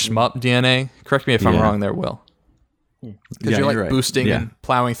 than shmup DNA. Correct me if I'm wrong there, Will. Because you're like right. boosting and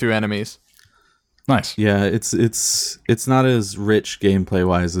plowing through enemies. Nice. Yeah, it's not as rich gameplay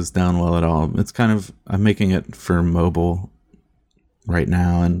wise as Downwell at all. It's kind of, I'm making it for mobile right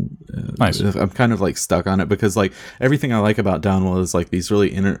now, and nice. I'm kind of like stuck on it because like everything I like about Downwell is like these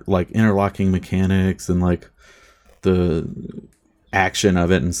really interlocking mechanics and like the action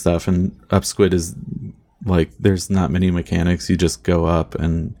of it and stuff. And Upsquid is like, there's not many mechanics. You just go up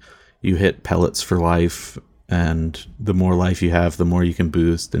and you hit pellets for life, and the more life you have, the more you can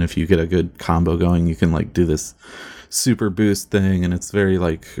boost. And if you get a good combo going, you can like do this super boost thing, and it's very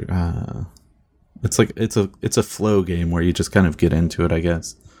like it's a flow game where you just kind of get into it, I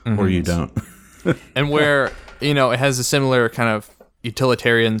guess, or you don't. And where, you know, it has a similar kind of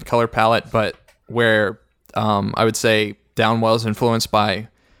utilitarian color palette, but where I would say Downwell is influenced by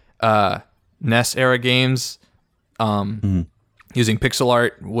NES era games using pixel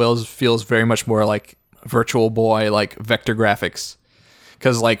art. Will's feels very much more like Virtual Boy, like vector graphics,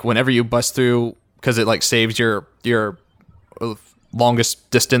 because like whenever you bust through, because it like saves your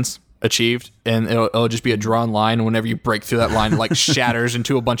longest distance achieved, and it'll just be a drawn line, and whenever you break through that line, it like shatters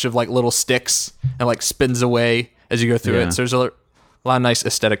into a bunch of like little sticks and like spins away as you go through it. So there's a lot of nice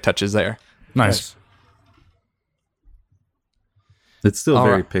aesthetic touches there. Nice. It's still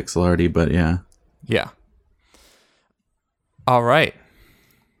very pixel arty, but yeah. All right.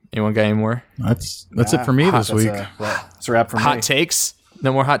 Anyone got any more? That's it for me this week. That's a wrap for me. Hot takes?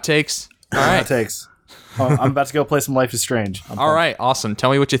 No more hot takes? All right. Hot takes. I'm about to go play some Life is Strange. All right. Awesome.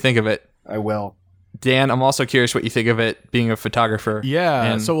 Tell me what you think of it. I will. Dan, I'm also curious what you think of it being a photographer.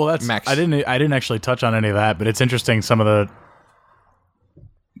 Yeah. And So that's Max. I didn't actually touch on any of that, but it's interesting. Some of the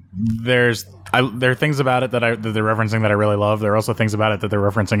there are things about it that they're referencing that I really love. There are also things about it that they're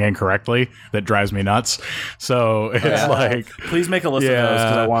referencing incorrectly that drives me nuts. So it's like, please make a list of those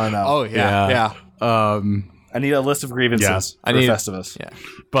because I want to know. Oh yeah. I need a list of grievances for Festivus. Yeah.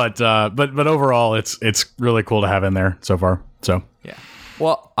 But overall, it's really cool to have in there so far. So Yeah.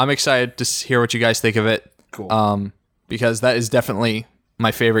 Well, I'm excited to hear what you guys think of it. Cool. Because that is definitely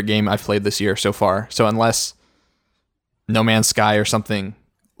my favorite game I've played this year so far. So unless No Man's Sky or something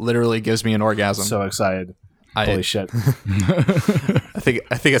literally gives me an orgasm, So excited. Holy shit. I think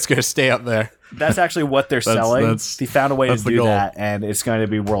it's going to stay up there. That's actually what they're selling. They found a way to the do goal. that, and it's going to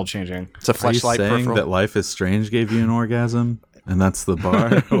be world changing. It's a Are you fleshlight saying peripheral. that Life is Strange gave you an orgasm, and that's the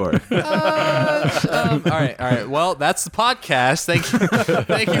bar? Or All right. Well, that's the podcast.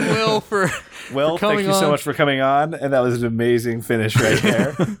 Thank you, Will, for Will, coming thank you so on. much for coming on, and that was an amazing finish right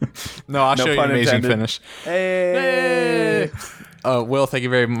there. No, I'll No show you an pun amazing intended. finish. Hey! Will, thank you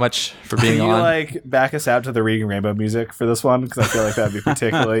very much for being Can you on. like back us out to the Reading Rainbow music for this one? Because I feel like that'd be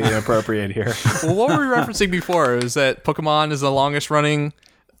particularly inappropriate here. Well, what were we referencing before? It was that Pokemon is the longest running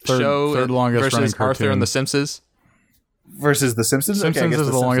show third longest versus running Arthur cartoon. and the Simpsons. Versus The Simpsons? Okay, I Simpsons guess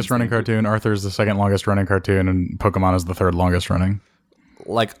is the longest running cartoon. Arthur is the second longest running cartoon, and Pokemon is the third longest running.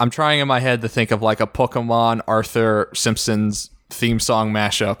 Like, I'm trying in my head to think of like a Pokemon, Arthur, Simpsons theme song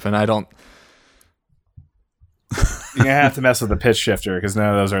mashup, and I don't. You're going to have to mess with the pitch shifter because none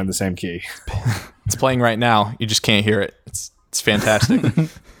of those are in the same key. It's playing right now. You just can't hear it. It's fantastic.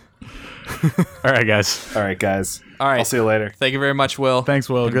 All right, guys. All right, guys. All right. I'll see you later. Thank you very much, Will. Thanks,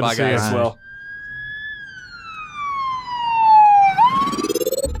 Will. Good Bye, to see you. guys. Thanks, Will.